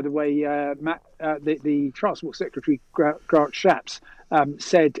islands, by the way, Matt, the Transport Secretary, Grant Shapps,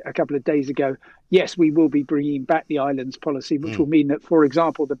 said a couple of days ago, yes, we will be bringing back the islands policy, which will mean that, for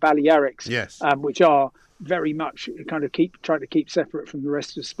example, the Balearics, which are very much kind of trying to keep separate from the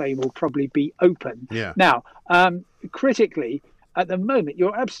rest of Spain, will probably be open. Now, critically, at the moment,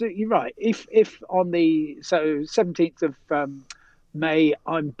 you're absolutely right. If on the 17th of May,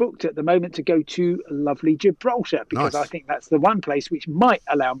 I'm booked at the moment to go to lovely Gibraltar, because I think that's the one place which might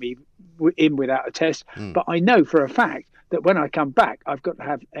allow me in without a test. But I know for a fact that when I come back, I've got to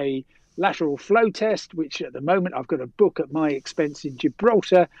have a lateral flow test, which at the moment I've got to book at my expense in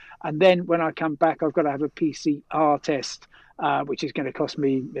Gibraltar. And then when I come back, I've got to have a PCR test, which is going to cost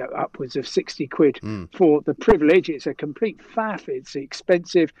me upwards of 60 quid for the privilege. It's a complete faff. It's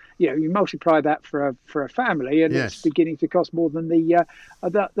expensive. You multiply that for a family, and it's beginning to cost more than the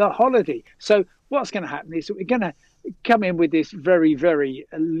holiday. So what's going to happen is that we're going to come in with this very, very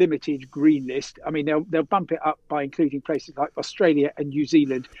limited green list. I mean, they'll bump it up by including places like Australia and New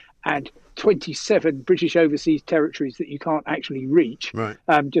Zealand and 27 British overseas territories that you can't actually reach,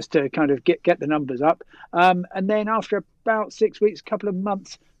 just to kind of get the numbers up. And then after about 6 weeks, a couple of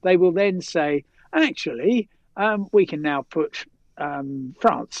months, they will then say, actually, we can now put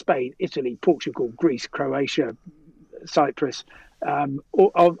France, Spain, Italy, Portugal, Greece, Croatia, Cyprus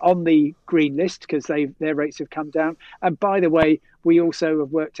on the green list, because their rates have come down. And by the way, we also have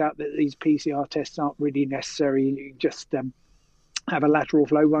worked out that these PCR tests aren't really necessary. You just have a lateral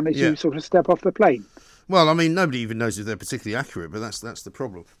flow one as you sort of step off the plane. Well, I mean, nobody even knows if they're particularly accurate, but that's the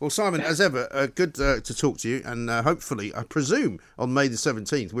problem. Well, Simon, as ever, good to talk to you, and hopefully, I presume, on May the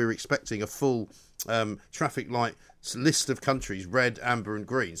 17th, we're expecting a full traffic light list of countries, red, amber and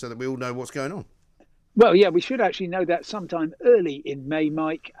green, so that we all know what's going on. Well, yeah, we should actually know that sometime early in May,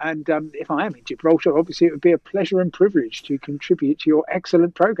 Mike. And if I am in Gibraltar, obviously it would be a pleasure and privilege to contribute to your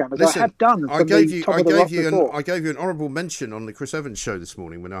excellent programme, as I have done. I gave you an honourable mention on the Chris Evans show this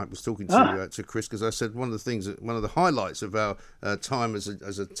morning when I was talking to Chris, because I said one of the highlights of our time as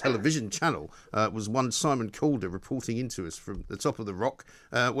a television channel was one Simon Calder reporting into us from the top of the rock,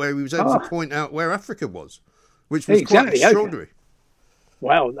 where he was able to point out where Africa was, which was quite extraordinary. Okay.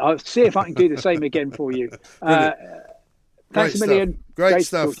 Well, I'll see if I can do the same again for you. Thanks a million. Great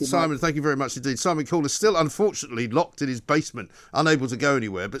stuff, Simon. Thank you very much indeed. Simon Calder still, unfortunately, locked in his basement, unable to go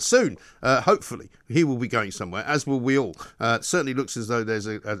anywhere. But soon, hopefully, he will be going somewhere, as will we all. It certainly looks as though there's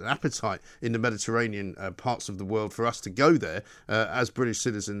an appetite in the Mediterranean parts of the world for us to go there as British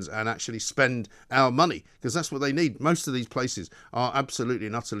citizens and actually spend our money, because that's what they need. Most of these places are absolutely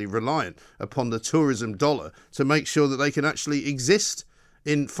and utterly reliant upon the tourism dollar to make sure that they can actually exist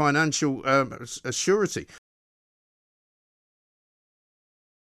in financial surety.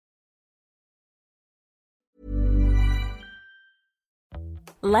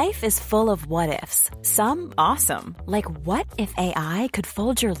 Life is full of what-ifs. Some awesome, like what if AI could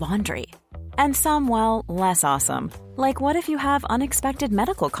fold your laundry? And some, well, less awesome, like what if you have unexpected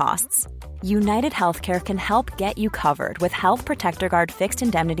medical costs? United Healthcare can help get you covered with Health Protector Guard fixed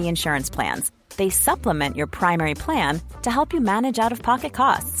indemnity insurance plans. They supplement your primary plan to help you manage out-of-pocket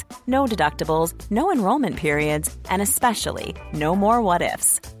costs. No deductibles, no enrollment periods, and especially no more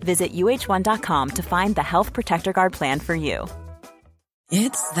what-ifs. Visit uh1.com to find the Health Protector Guard plan for you.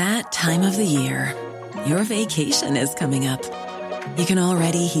 It's that time of the year. Your vacation is coming up. You can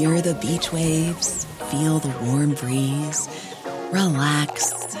already hear the beach waves, feel the warm breeze,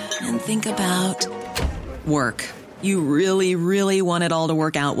 relax, and think about work. You really, really want it all to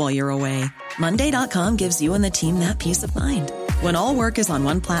work out while you're away. Monday.com gives you and the team that peace of mind. When all work is on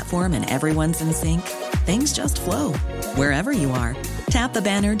one platform and everyone's in sync, things just flow. Wherever you are, tap the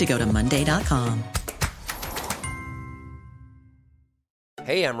banner to go to Monday.com.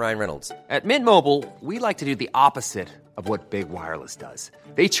 Hey, I'm Ryan Reynolds. At Mint Mobile, we like to do the opposite of what Big Wireless does.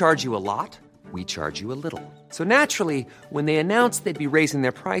 They charge you a lot, we charge you a little. So naturally, when they announced they'd be raising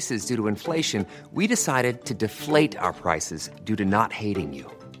their prices due to inflation, we decided to deflate our prices due to not hating you.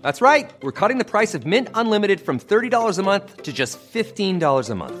 That's right. We're cutting the price of Mint Unlimited from $30 a month to just $15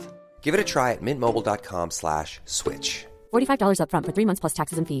 a month. Give it a try at mintmobile.com/switch. $45 up front for 3 months plus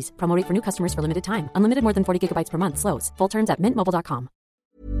taxes and fees. Promo rate for new customers for limited time. Unlimited more than 40 gigabytes per month. Slows full terms at mintmobile.com.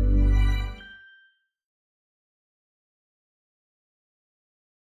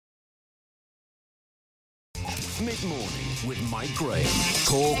 Mid-morning with Mike Graham.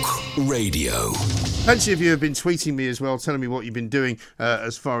 Talk Radio. Plenty of you have been tweeting me as well, telling me what you've been doing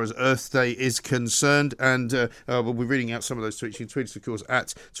as far as Earth Day is concerned, and we'll be reading out some of those tweets. You can tweet us, of course,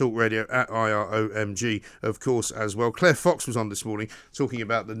 at Talk Radio, at IROMG, of course, as well. Claire Fox was on this morning talking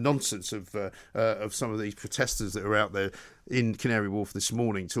about the nonsense of some of these protesters that are out there in Canary Wharf this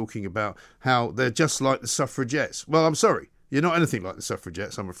morning, talking about how they're just like the suffragettes. Well, I'm sorry. You're not anything like the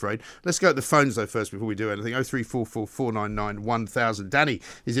suffragettes, I'm afraid. Let's go to the phones, though, first, before we do anything. 0344 499 1000. Danny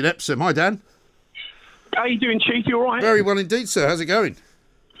is in Epsom. Hi, Dan. How are you doing, Chief? You all right? Very well indeed, sir. How's it going?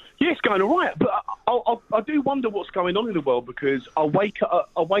 Yeah, it's going all right. But I do wonder what's going on in the world, because I wake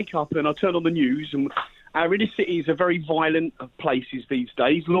up and I turn on the news, and our inner cities are very violent places these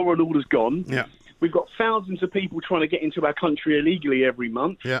days. Law and order's gone. Yeah. We've got thousands of people trying to get into our country illegally every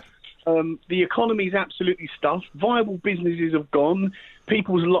month. Yeah. The economy's absolutely stuffed. Viable businesses have gone.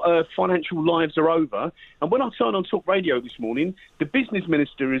 People's financial lives are over. And when I turned on Talk Radio this morning, the business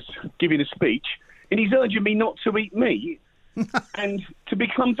minister is giving a speech, and he's urging me not to eat meat and to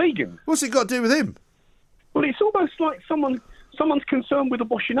become vegan. What's it got to do with him? Well, it's almost like someone's concerned with the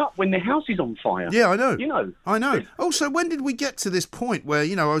washing up when their house is on fire. Yeah, I know. You know. I know. Also, when did we get to this point where,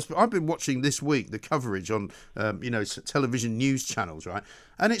 I've been watching this week the coverage on, television news channels, right?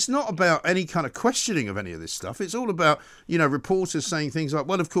 And it's not about any kind of questioning of any of this stuff. It's all about, reporters saying things like,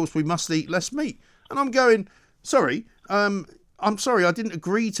 well, of course, we must eat less meat. And I'm going, sorry, I'm sorry, I didn't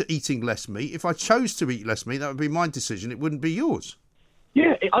agree to eating less meat. If I chose to eat less meat, that would be my decision. It wouldn't be yours.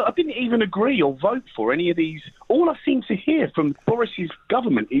 Yeah, I didn't even agree or vote for any of these. All I seem to hear from Boris's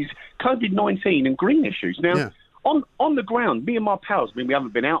government is COVID-19 and green issues. Now, on the ground, me and my pals, we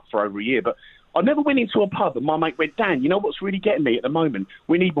haven't been out for over a year, but I never went into a pub and my mate went, Dan, you know what's really getting me at the moment?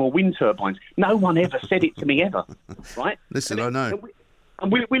 We need more wind turbines. No one ever said it to me ever, right? Listen, I know.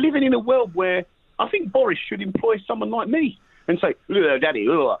 And we're living in a world where I think Boris should employ someone like me and say, look, Daddy,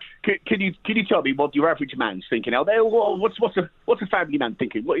 Can you tell me what your average man's thinking out there? What's a family man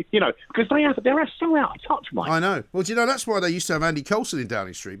thinking? Because they're so out of touch, Mike. I know. Well, do you know that's why they used to have Andy Coulson in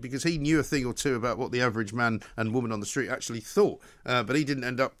Downing Street, because he knew a thing or two about what the average man and woman on the street actually thought. But he didn't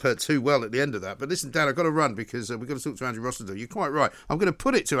end up too well at the end of that. But listen, Dan, I've got to run because we've got to talk to Andrew Rossendale. You're quite right. I'm going to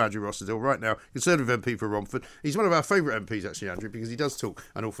put it to Andrew Rossendale right now, Conservative MP for Romford. He's one of our favourite MPs, actually, Andrew, because he does talk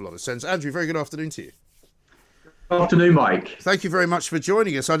an awful lot of sense. Andrew, very good afternoon to you. Afternoon, Mike. Thank you very much for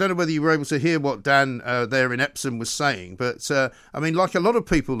joining us. I don't know whether you were able to hear what Dan there in Epsom was saying, but I mean, like a lot of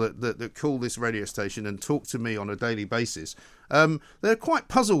people that call this radio station and talk to me on a daily basis, they're quite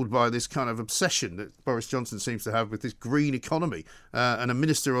puzzled by this kind of obsession that Boris Johnson seems to have with this green economy. And a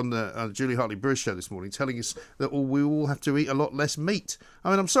minister on the Julie Hartley-Brewer's show this morning telling us that we all have to eat a lot less meat. I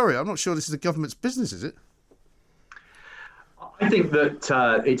mean, I'm sorry, I'm not sure this is the government's business, is it? I think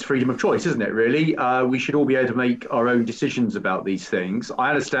that it's freedom of choice, isn't it, really? We should all be able to make our own decisions about these things. I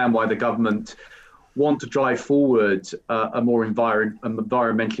understand why the government want to drive forward a more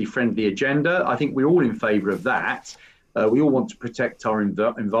environmentally friendly agenda. I think we're all in favour of that. We all want to protect our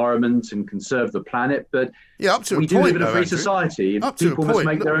environment and conserve the planet, but up to we a do point, live in a free Andrew. society, and Up to a people must point.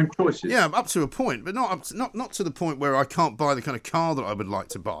 make their own choices. Yeah, up to a point, but not to the point where I can't buy the kind of car that I would like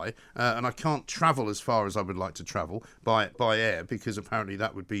to buy, and I can't travel as far as I would like to travel by air, because apparently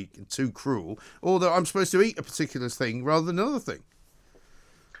that would be too cruel, or that I'm supposed to eat a particular thing rather than another thing.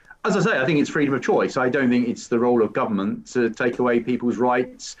 As I say, I think it's freedom of choice. I don't think it's the role of government to take away people's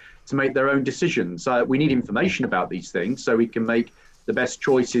rights to make their own decisions. We need information about these things so we can make the best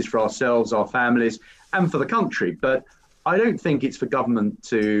choices for ourselves, our families, and for the country. But I don't think it's for government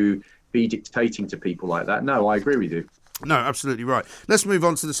to be dictating to people like that. No, I agree with you. No, absolutely right. Let's move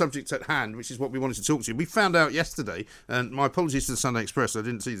on to the subject at hand, which is what we wanted to talk to you. We found out yesterday, and my apologies to the Sunday Express, I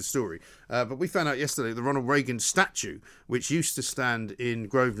didn't see the story, but we found out yesterday the Ronald Reagan statue, which used to stand in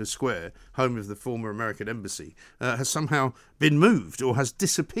Grosvenor Square, home of the former American embassy, has somehow been moved or has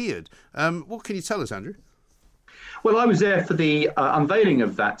disappeared. What can you tell us, Andrew? Well, I was there for the unveiling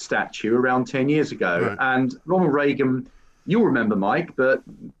of that statue around 10 years ago, right. And Ronald Reagan, you'll remember, Mike, but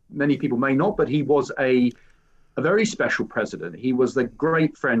many people may not, but he was a very special president. He was a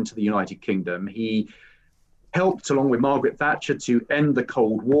great friend to the United Kingdom. He helped, along with Margaret Thatcher, to end the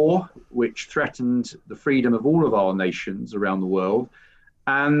Cold War, which threatened the freedom of all of our nations around the world.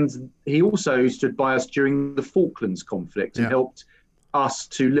 And he also stood by us during the Falklands conflict and helped us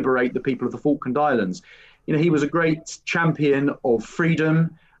to liberate the people of the Falkland Islands. You know, he was a great champion of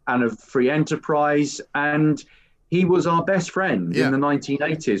freedom and of free enterprise, and he was our best friend in the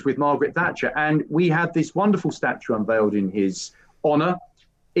 1980s with Margaret Thatcher. And we had this wonderful statue unveiled in his honour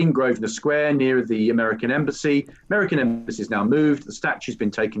in Grosvenor Square near the American Embassy. American Embassy is now moved. The statue's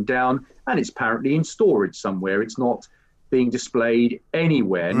been taken down and it's apparently in storage somewhere. It's not being displayed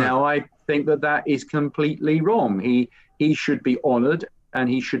anywhere. Right. Now, I think that is completely wrong. He should be honoured and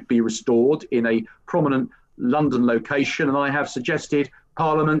he should be restored in a prominent London location. And I have suggested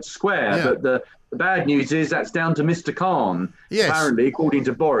Parliament Square, but the bad news is that's down to Mr. Khan. Yes. Apparently, according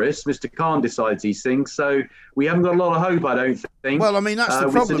to Boris, Mr. Khan decides these things. So we haven't got a lot of hope, I don't think. Well, I mean, that's the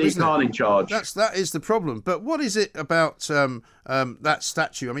problem, with isn't Khan it? in charge. That is the problem. But what is it about that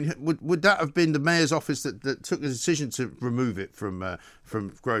statue? I mean, would that have been the mayor's office that took the decision to remove it from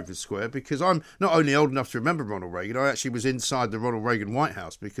Grosvenor Square? Because I'm not only old enough to remember Ronald Reagan, I actually was inside the Ronald Reagan White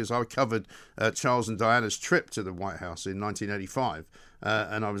House because I covered Charles and Diana's trip to the White House in 1985.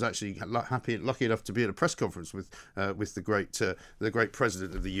 And I was actually lucky enough to be at a press conference with the great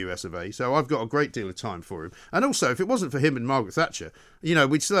president of the US of A. So I've got a great deal of time for him. And also, if it wasn't for him and Margaret Thatcher, you know,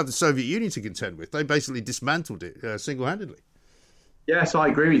 we'd still have the Soviet Union to contend with. They basically dismantled it single-handedly. Yes, I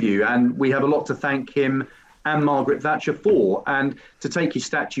agree with you. And we have a lot to thank him and Margaret Thatcher for. And to take his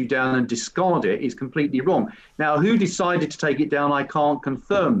statue down and discard it is completely wrong. Now, who decided to take it down, I can't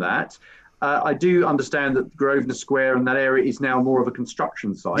confirm that. I do understand that Grosvenor Square and that area is now more of a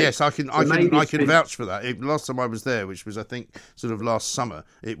construction site. Yes, I can vouch for that. Last time I was there, which was I think sort of last summer,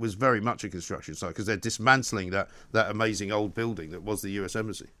 it was very much a construction site because they're dismantling that amazing old building that was the US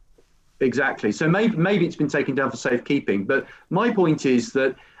Embassy. Exactly. So maybe it's been taken down for safekeeping. But my point is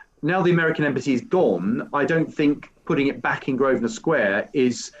that now the American Embassy is gone, I don't think putting it back in Grosvenor Square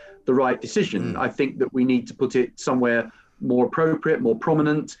is the right decision. I think that we need to put it somewhere more appropriate, more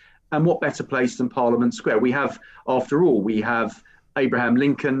prominent. And what better place than Parliament Square? We have, after all, we have Abraham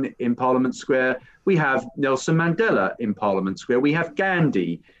Lincoln in Parliament Square. We have Nelson Mandela in Parliament Square. We have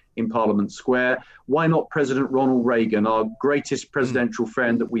Gandhi in Parliament Square. Why not President Ronald Reagan, our greatest presidential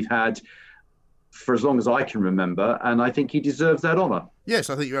friend that we've had? for as long as I can remember, and I think he deserves that honour. Yes,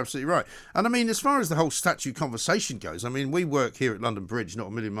 I think you're absolutely right. And I mean, as far as the whole statue conversation goes, I mean, we work here at London Bridge, not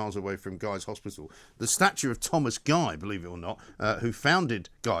a million miles away from Guy's Hospital. The statue of Thomas Guy, believe it or not, who founded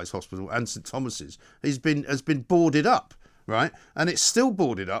Guy's Hospital and St Thomas's, has been boarded up, right? And it's still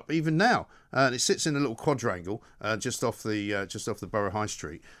boarded up even now. And it sits in a little quadrangle just off the Borough High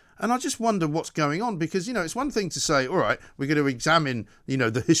Street. And I just wonder what's going on, because, it's one thing to say, all right, we're going to examine,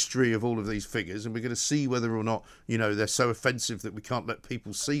 the history of all of these figures, and we're going to see whether or not, they're so offensive that we can't let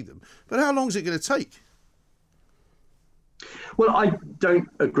people see them. But how long is it going to take? Well, I don't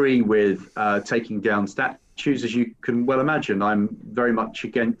agree with taking down statues, as you can well imagine. I'm very much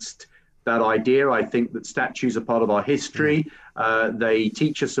against that idea. I think that statues are part of our history. They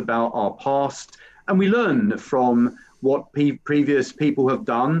teach us about our past, and we learn from what previous people have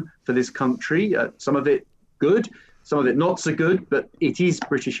done for this country. Some of it good, some of it not so good, but it is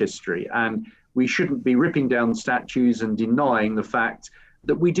British history. And we shouldn't be ripping down statues and denying the fact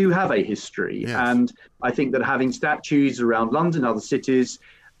that we do have a history. Yes. And I think that having statues around London, other cities,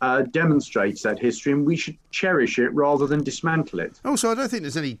 demonstrates that history, and we should cherish it rather than dismantle it. Also, I don't think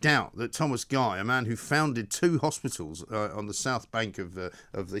there's any doubt that Thomas Guy, a man who founded 2 hospitals on the south bank of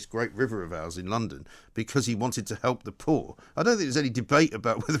this great river of ours in London, because he wanted to help the poor. I don't think there's any debate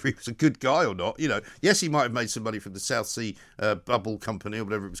about whether he was a good guy or not. Yes, he might have made some money from the South Sea Bubble Company or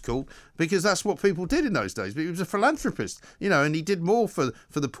whatever it was called, because that's what people did in those days. But he was a philanthropist, and he did more for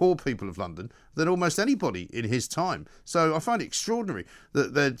the poor people of London than almost anybody in his time. So I find it extraordinary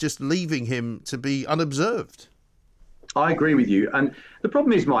that they're just leaving him to be unobserved. I agree with you. And the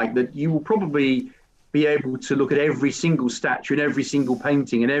problem is, Mike, that you will probably be able to look at every single statue and every single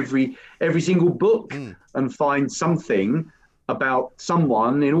painting and every single book and find something about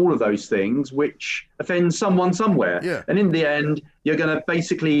someone in all of those things which offends someone somewhere. Yeah. And in the end, you're going to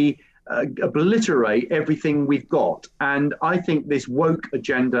basically obliterate everything we've got. And I think this woke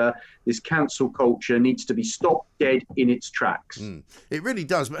agenda, this cancel culture, needs to be stopped dead in its tracks. It really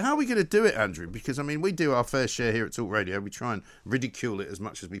does. But how are we going to do it, Andrew? Because, I mean, we do our fair share here at Talk Radio. We try and ridicule it as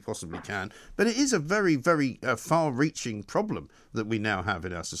much as we possibly can. But it is a very, very far-reaching problem that we now have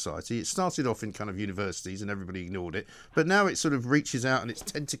in our society. It started off in kind of universities and everybody ignored it. But now it sort of reaches out and its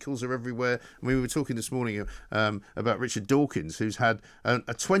tentacles are everywhere. And we were talking this morning about Richard Dawkins, who's had a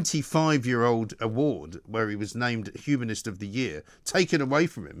 25-year-old award where he was named Humanist of the Year taken away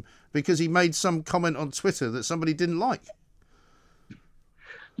from him because he made some comment on Twitter that somebody didn't like.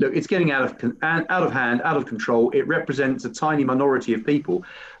 Look, it's getting out of hand, out of control. It represents a tiny minority of people.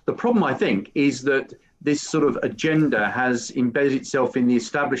 The problem, I think, is that this sort of agenda has embedded itself in the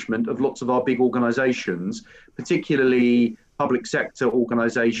establishment of lots of our big organisations, particularly public sector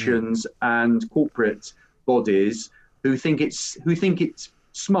organisations and corporate bodies who think it's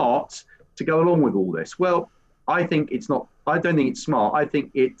smart to go along with all this. Well, I think it's not. I don't think it's smart. I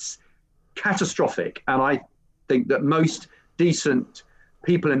think it's catastrophic, and I think that most decent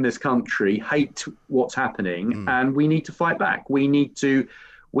people in this country hate what's happening, and we need to fight back. We need to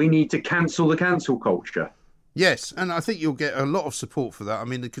cancel the cancel culture. Yes, and I think you'll get a lot of support for that. I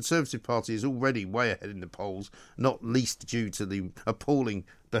mean, the Conservative Party is already way ahead in the polls, not least due to the appalling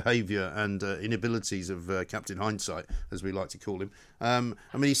behaviour and inabilities of Captain Hindsight, as we like to call him. I mean,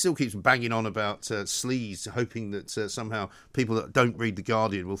 he still keeps banging on about sleaze, hoping that somehow people that don't read The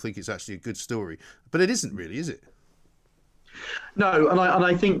Guardian will think it's actually a good story. But it isn't really, is it? No, and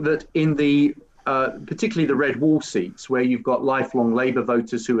I think that in the particularly the red wall seats, where you've got lifelong Labour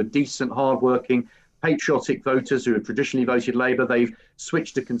voters who are decent, hard-working, patriotic voters who have traditionally voted Labour, they've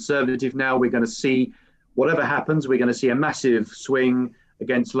switched to Conservative now. We're going to see, whatever happens, we're going to see a massive swing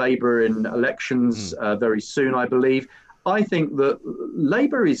against Labour in elections very soon, I believe. I think that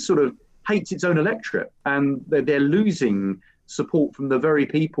Labour is sort of hates its own electorate, and they're losing support from the very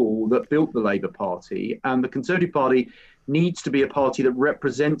people that built the Labour Party. And the Conservative Party needs to be a party that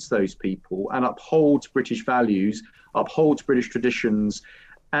represents those people and upholds British values, upholds British traditions,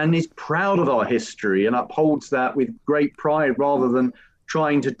 and is proud of our history and upholds that with great pride rather than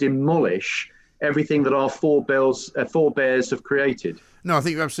trying to demolish everything that our forebears have created. No, I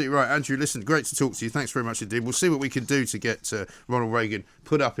think you're absolutely right. Andrew, listen, great to talk to you. Thanks very much indeed. We'll see what we can do to get Ronald Reagan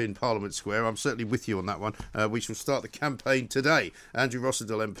put up in Parliament Square. I'm certainly with you on that one. We shall start the campaign today. Andrew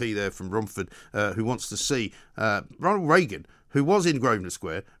Rossendale MP there from Romford, who wants to see Ronald Reagan, who was in Grosvenor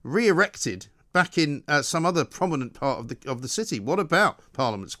Square, re-erected back in some other prominent part of the city. What about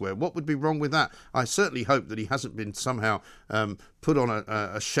Parliament Square? What would be wrong with that? I certainly hope that he hasn't been somehow put on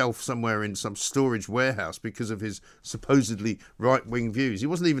a shelf somewhere in some storage warehouse because of his supposedly right-wing views. He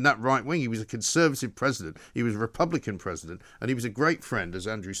wasn't even that right-wing. He was a Conservative president. He was a Republican president. And he was a great friend, as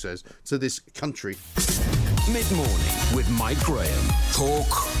Andrew says, to this country. Mid-morning with Mike Graham.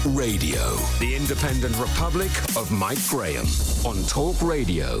 Talk Radio. The Independent Republic of Mike Graham on Talk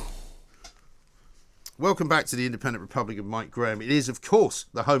Radio. Welcome back to the Independent Republic of Mike Graham. It is, of course,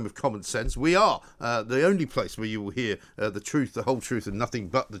 the home of common sense. We are the only place where you will hear the truth, the whole truth, and nothing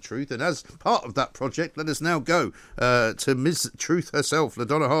but the truth. And as part of that project, let us now go to Ms. Truth herself,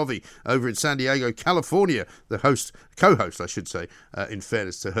 LaDonna Harvey, over in San Diego, California, the co-host, I should say, in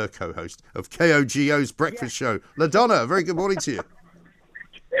fairness to her co-host, of KOGO's Breakfast Show. LaDonna, a very good morning to you.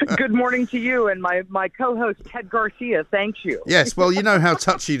 Good morning to you and my co-host, Ted Garcia. Thank you. Yes, well, you know how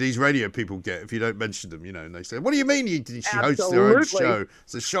touchy these radio people get if you don't mention them, and they say, what do you mean she hosts her own show?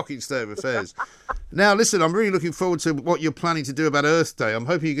 It's a shocking state of affairs. Now, listen, I'm really looking forward to what you're planning to do about Earth Day. I'm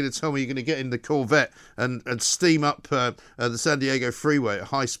hoping you're going to tell me you're going to get in the Corvette and steam up the San Diego freeway at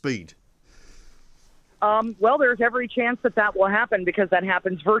high speed. Well, there's every chance that will happen because that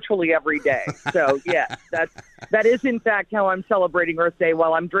happens virtually every day. So, yeah, that is, in fact, how I'm celebrating Earth Day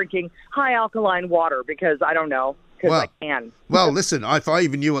while I'm drinking high alkaline water because I don't know, because I can. Well, listen, if I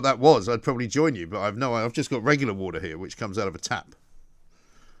even knew what that was, I'd probably join you. But I've just got regular water here, which comes out of a tap.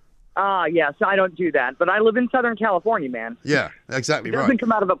 Yes, I don't do that. But I live in Southern California, man. Yeah, exactly right. If it doesn't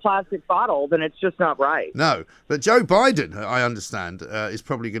come out of a plastic bottle, then it's just not right. No, but Joe Biden, I understand, is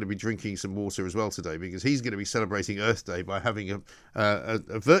probably going to be drinking some water as well today because he's going to be celebrating Earth Day by having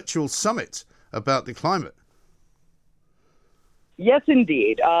a virtual summit about the climate. Yes,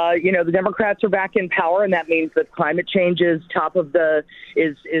 indeed. The Democrats are back in power, and that means that climate change is top of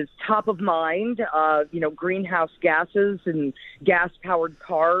mind. Greenhouse gases and gas-powered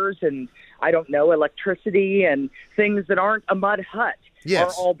cars, and I don't know, electricity and things that aren't a mud hut.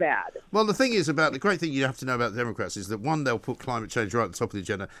 Are all bad. Well, the thing is the great thing you have to know about the Democrats is that one, they'll put climate change right at the top of the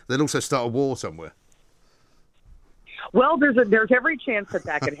agenda. They'll also start a war somewhere. Well, there's every chance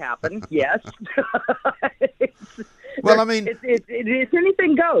that could happen. Yes. Well, I mean, it's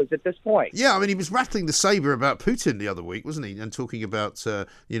anything goes at this point. Yeah, I mean, he was rattling the saber about Putin the other week, wasn't he? And talking about,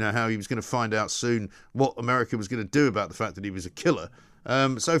 how he was going to find out soon what America was going to do about the fact that he was a killer.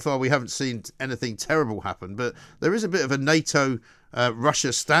 So far, we haven't seen anything terrible happen, but there is a bit of a NATO-Russia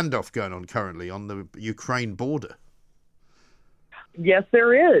standoff going on currently on the Ukraine border. Yes,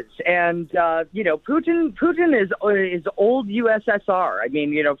 there is, and Putin is old USSR. I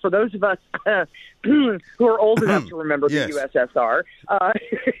mean, for those of us who are old enough to remember the USSR,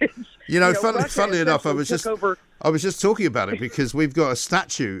 funnily enough, I was just talking about it because we've got a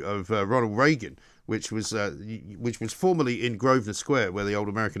statue of Ronald Reagan, which was formerly in Grosvenor Square where the old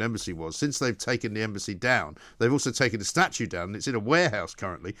American embassy was. Since they've taken the embassy down, they've also taken the statue down, and it's in a warehouse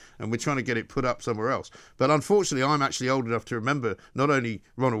currently, and we're trying to get it put up somewhere else. But unfortunately, I'm actually old enough to remember not only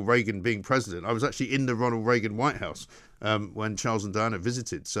Ronald Reagan being president, I was actually in the Ronald Reagan White House when Charles and Diana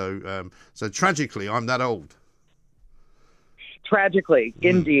visited. So tragically, I'm that old. Tragically,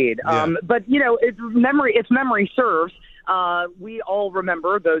 indeed. Yeah. But if memory serves. We all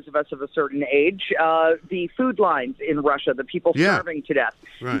remember, those of us of a certain age, the food lines in Russia, the people starving to death,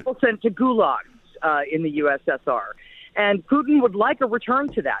 people sent to gulags in the USSR. And Putin would like a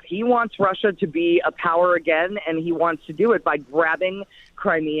return to that. He wants Russia to be a power again, and he wants to do it by grabbing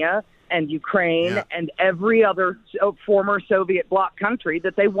Crimea and Ukraine and every other former Soviet bloc country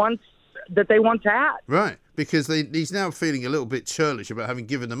that they once had. Right, because he's now feeling a little bit churlish about having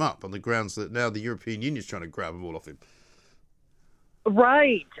given them up on the grounds that now the European Union's trying to grab them all off him.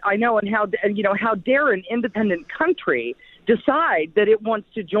 Right, I know, and how dare an independent country decide that it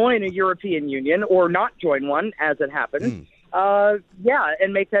wants to join a European Union or not join one, as it happens.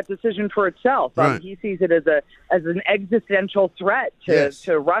 And make that decision for itself. Right. He sees it as an existential threat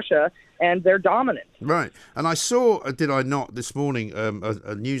to Russia and their dominance. Right. And I saw, did I not, this morning,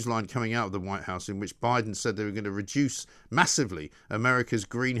 a news line coming out of the White House in which Biden said they were going to reduce massively America's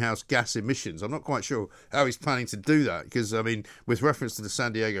greenhouse gas emissions. I'm not quite sure how he's planning to do that because, I mean, with reference to the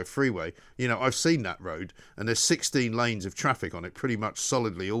San Diego freeway, I've seen that road and there's 16 lanes of traffic on it pretty much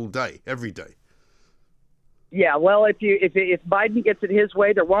solidly all day, every day. Yeah, well, if Biden gets it his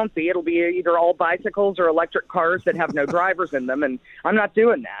way, there won't be. It'll be either all bicycles or electric cars that have no drivers in them, and I'm not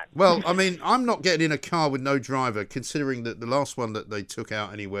doing that. Well, I mean, I'm not getting in a car with no driver, considering that the last one that they took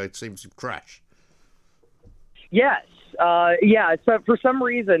out anywhere seems to crash. Yes. So for some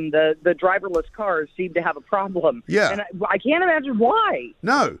reason, the driverless cars seem to have a problem. Yeah. And I can't imagine why.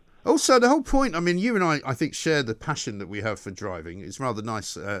 No. Also, the whole point, I mean, you and I think, share the passion that we have for driving. It's rather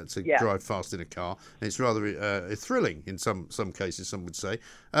nice to drive fast in a car. It's rather thrilling in some cases, some would say.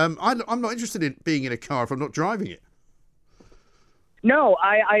 I'm not interested in being in a car if I'm not driving it. No,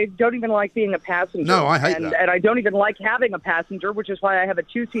 I don't even like being a passenger. No, I hate that. And I don't even like having a passenger, which is why I have a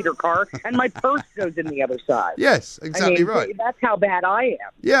 2-seater car, and my purse goes in the other side. Yes, exactly right. That's how bad I am.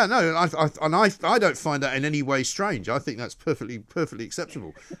 Yeah, no, I don't find that in any way strange. I think that's perfectly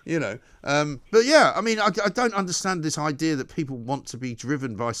acceptable, you know. But yeah, I mean, I don't understand this idea that people want to be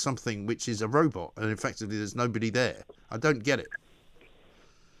driven by something which is a robot, and effectively there's nobody there. I don't get it.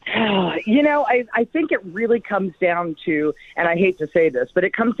 You know, I think it really comes down to, and I hate to say this, but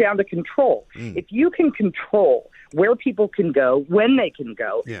it comes down to control. If you can control where people can go, when they can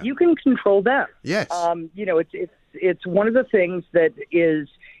go, you can control them. Yes. You know, it's one of the things that is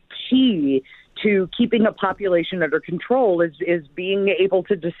key to keeping a population under control is being able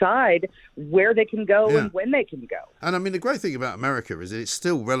to decide where they can go and when they can go. And I mean, the great thing about America is that it's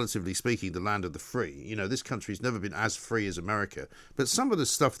still, relatively speaking, the land of the free. You know, this country's never been as free as America. But some of the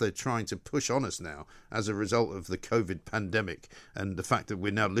stuff they're trying to push on us now as a result of the COVID pandemic and the fact that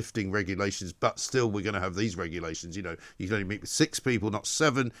we're now lifting regulations, but still we're going to have these regulations. You know, you can only meet with 6 people, not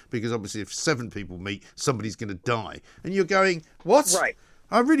 7, because obviously if 7 people meet, somebody's going to die. And you're going, what? Right.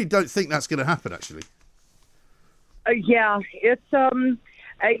 I really don't think that's going to happen, actually. Yeah, it's,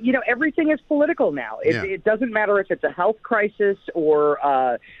 you know, everything is political now. It doesn't matter if it's a health crisis or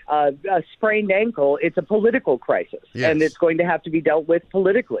a sprained ankle. It's a political crisis, and it's going to have to be dealt with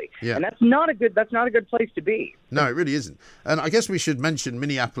politically. Yeah. And that's not a good place to be. No, it really isn't. And I guess we should mention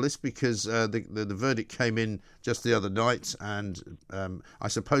Minneapolis because the verdict came in just the other night, and I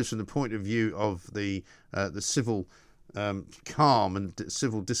suppose from the point of view of the civil calm and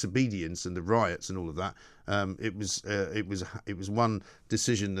civil disobedience and the riots and all of that, it was one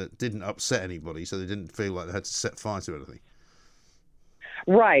decision that didn't upset anybody, so they didn't feel like they had to set fire to anything.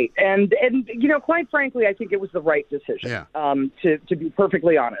 Right, and you know, quite frankly, I think it was the right decision. Yeah. To be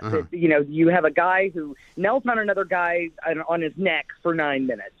perfectly honest, you know, you have a guy who knelt on another guy on his neck for 9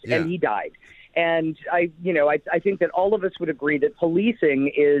 minutes, and he died. And I think that all of us would agree that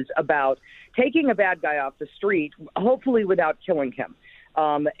policing is about taking a bad guy off the street, hopefully without killing him.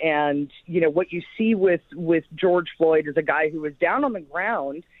 And, you know, what you see with George Floyd is a guy who is down on the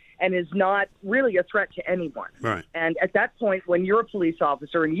ground and is not really a threat to anyone. Right. And at that point, when you're a police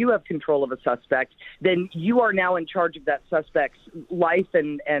officer and you have control of a suspect, then you are now in charge of that suspect's life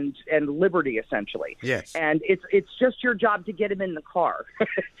and liberty, essentially. Yes. And it's just your job to get him in the car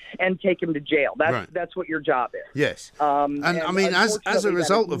and take him to jail. That's what your job is. Yes. And I mean, as a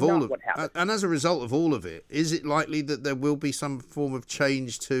result of all of it, is it likely that there will be some form of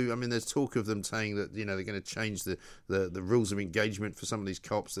change to? I mean, there's talk of them saying that, you know, they're going to change the rules of engagement for some of these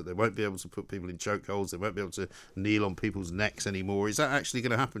cops, that they won't be able to put people in chokeholds, they won't be able to kneel on people's necks anymore. Is that actually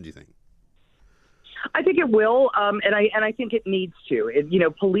going to happen, do you think? I think it will, and I think it needs to. You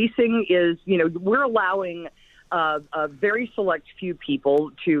know, policing is, you know, we're allowing a very select few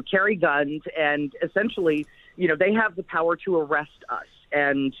people to carry guns, and essentially, you know, they have the power to arrest us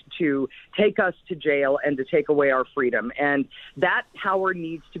and to take us to jail and to take away our freedom. And that power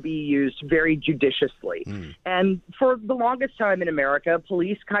needs to be used very judiciously. And for the longest time in America,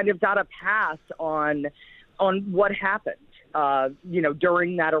 police kind of got a pass on what happened, you know,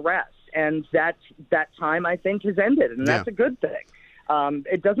 during that arrest. And that time, I think, has ended, and that's a good thing.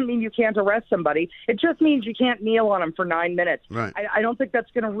 It doesn't mean you can't arrest somebody. It just means you can't kneel on them for 9 minutes. Right. I don't think that's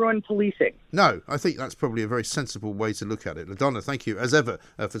going to ruin policing. No, I think that's probably a very sensible way to look at it. LaDonna, thank you, as ever,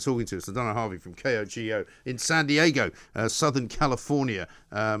 for talking to us. LaDonna Harvey from KOGO in San Diego, Southern California,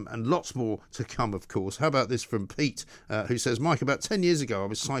 and lots more to come, of course. How about this from Pete, who says, Mike, about 10 years ago, I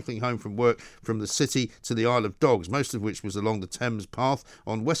was cycling home from work from the city to the Isle of Dogs, most of which was along the Thames path.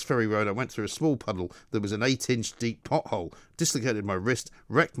 On West Ferry Road, I went through a small puddle. There was an 8-inch deep pothole. Dislocated my wrist,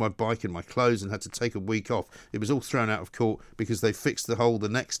 wrecked my bike and my clothes, and had to take a week off. It was all thrown out of court because they fixed the hole the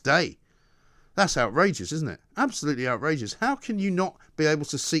next day. That's outrageous, isn't it? Absolutely outrageous. How can you not be able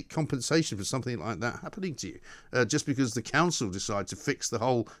to seek compensation for something like that happening to you just because the council decide to fix the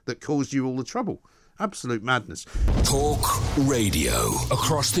hole that caused you all the trouble? Absolute madness. Talk Radio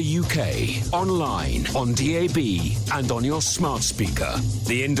across the UK, online, on DAB and on your smart speaker.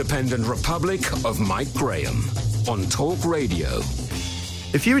 The Independent Republic of Mike Graham on Talk Radio.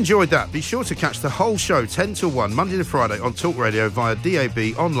 If you enjoyed that, be sure to catch the whole show 10 till 1, Monday to Friday on Talk Radio via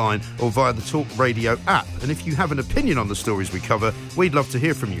DAB, online or via the Talk Radio app. And if you have an opinion on the stories we cover, we'd love to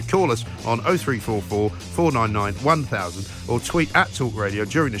hear from you. Call us on 0344 499 1000 or tweet at Talk Radio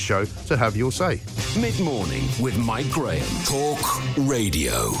during the show to have your say. Mid-morning with Mike Graham. Talk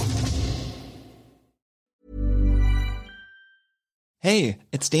Radio. Hey,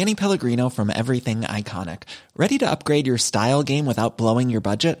 it's Danny Pellegrino from Everything Iconic. Ready to upgrade your style game without blowing your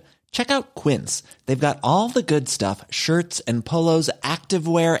budget? Check out Quince. They've got all the good stuff, shirts and polos,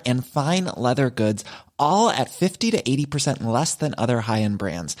 activewear, and fine leather goods, all at 50 to 80% less than other high-end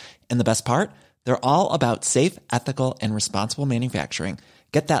brands. And the best part? They're all about safe, ethical, and responsible manufacturing.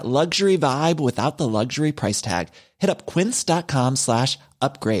 Get that luxury vibe without the luxury price tag. Hit up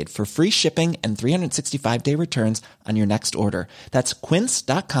quince.com/upgrade for free shipping and 365-day returns on your next order. That's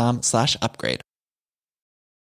quince.com/upgrade.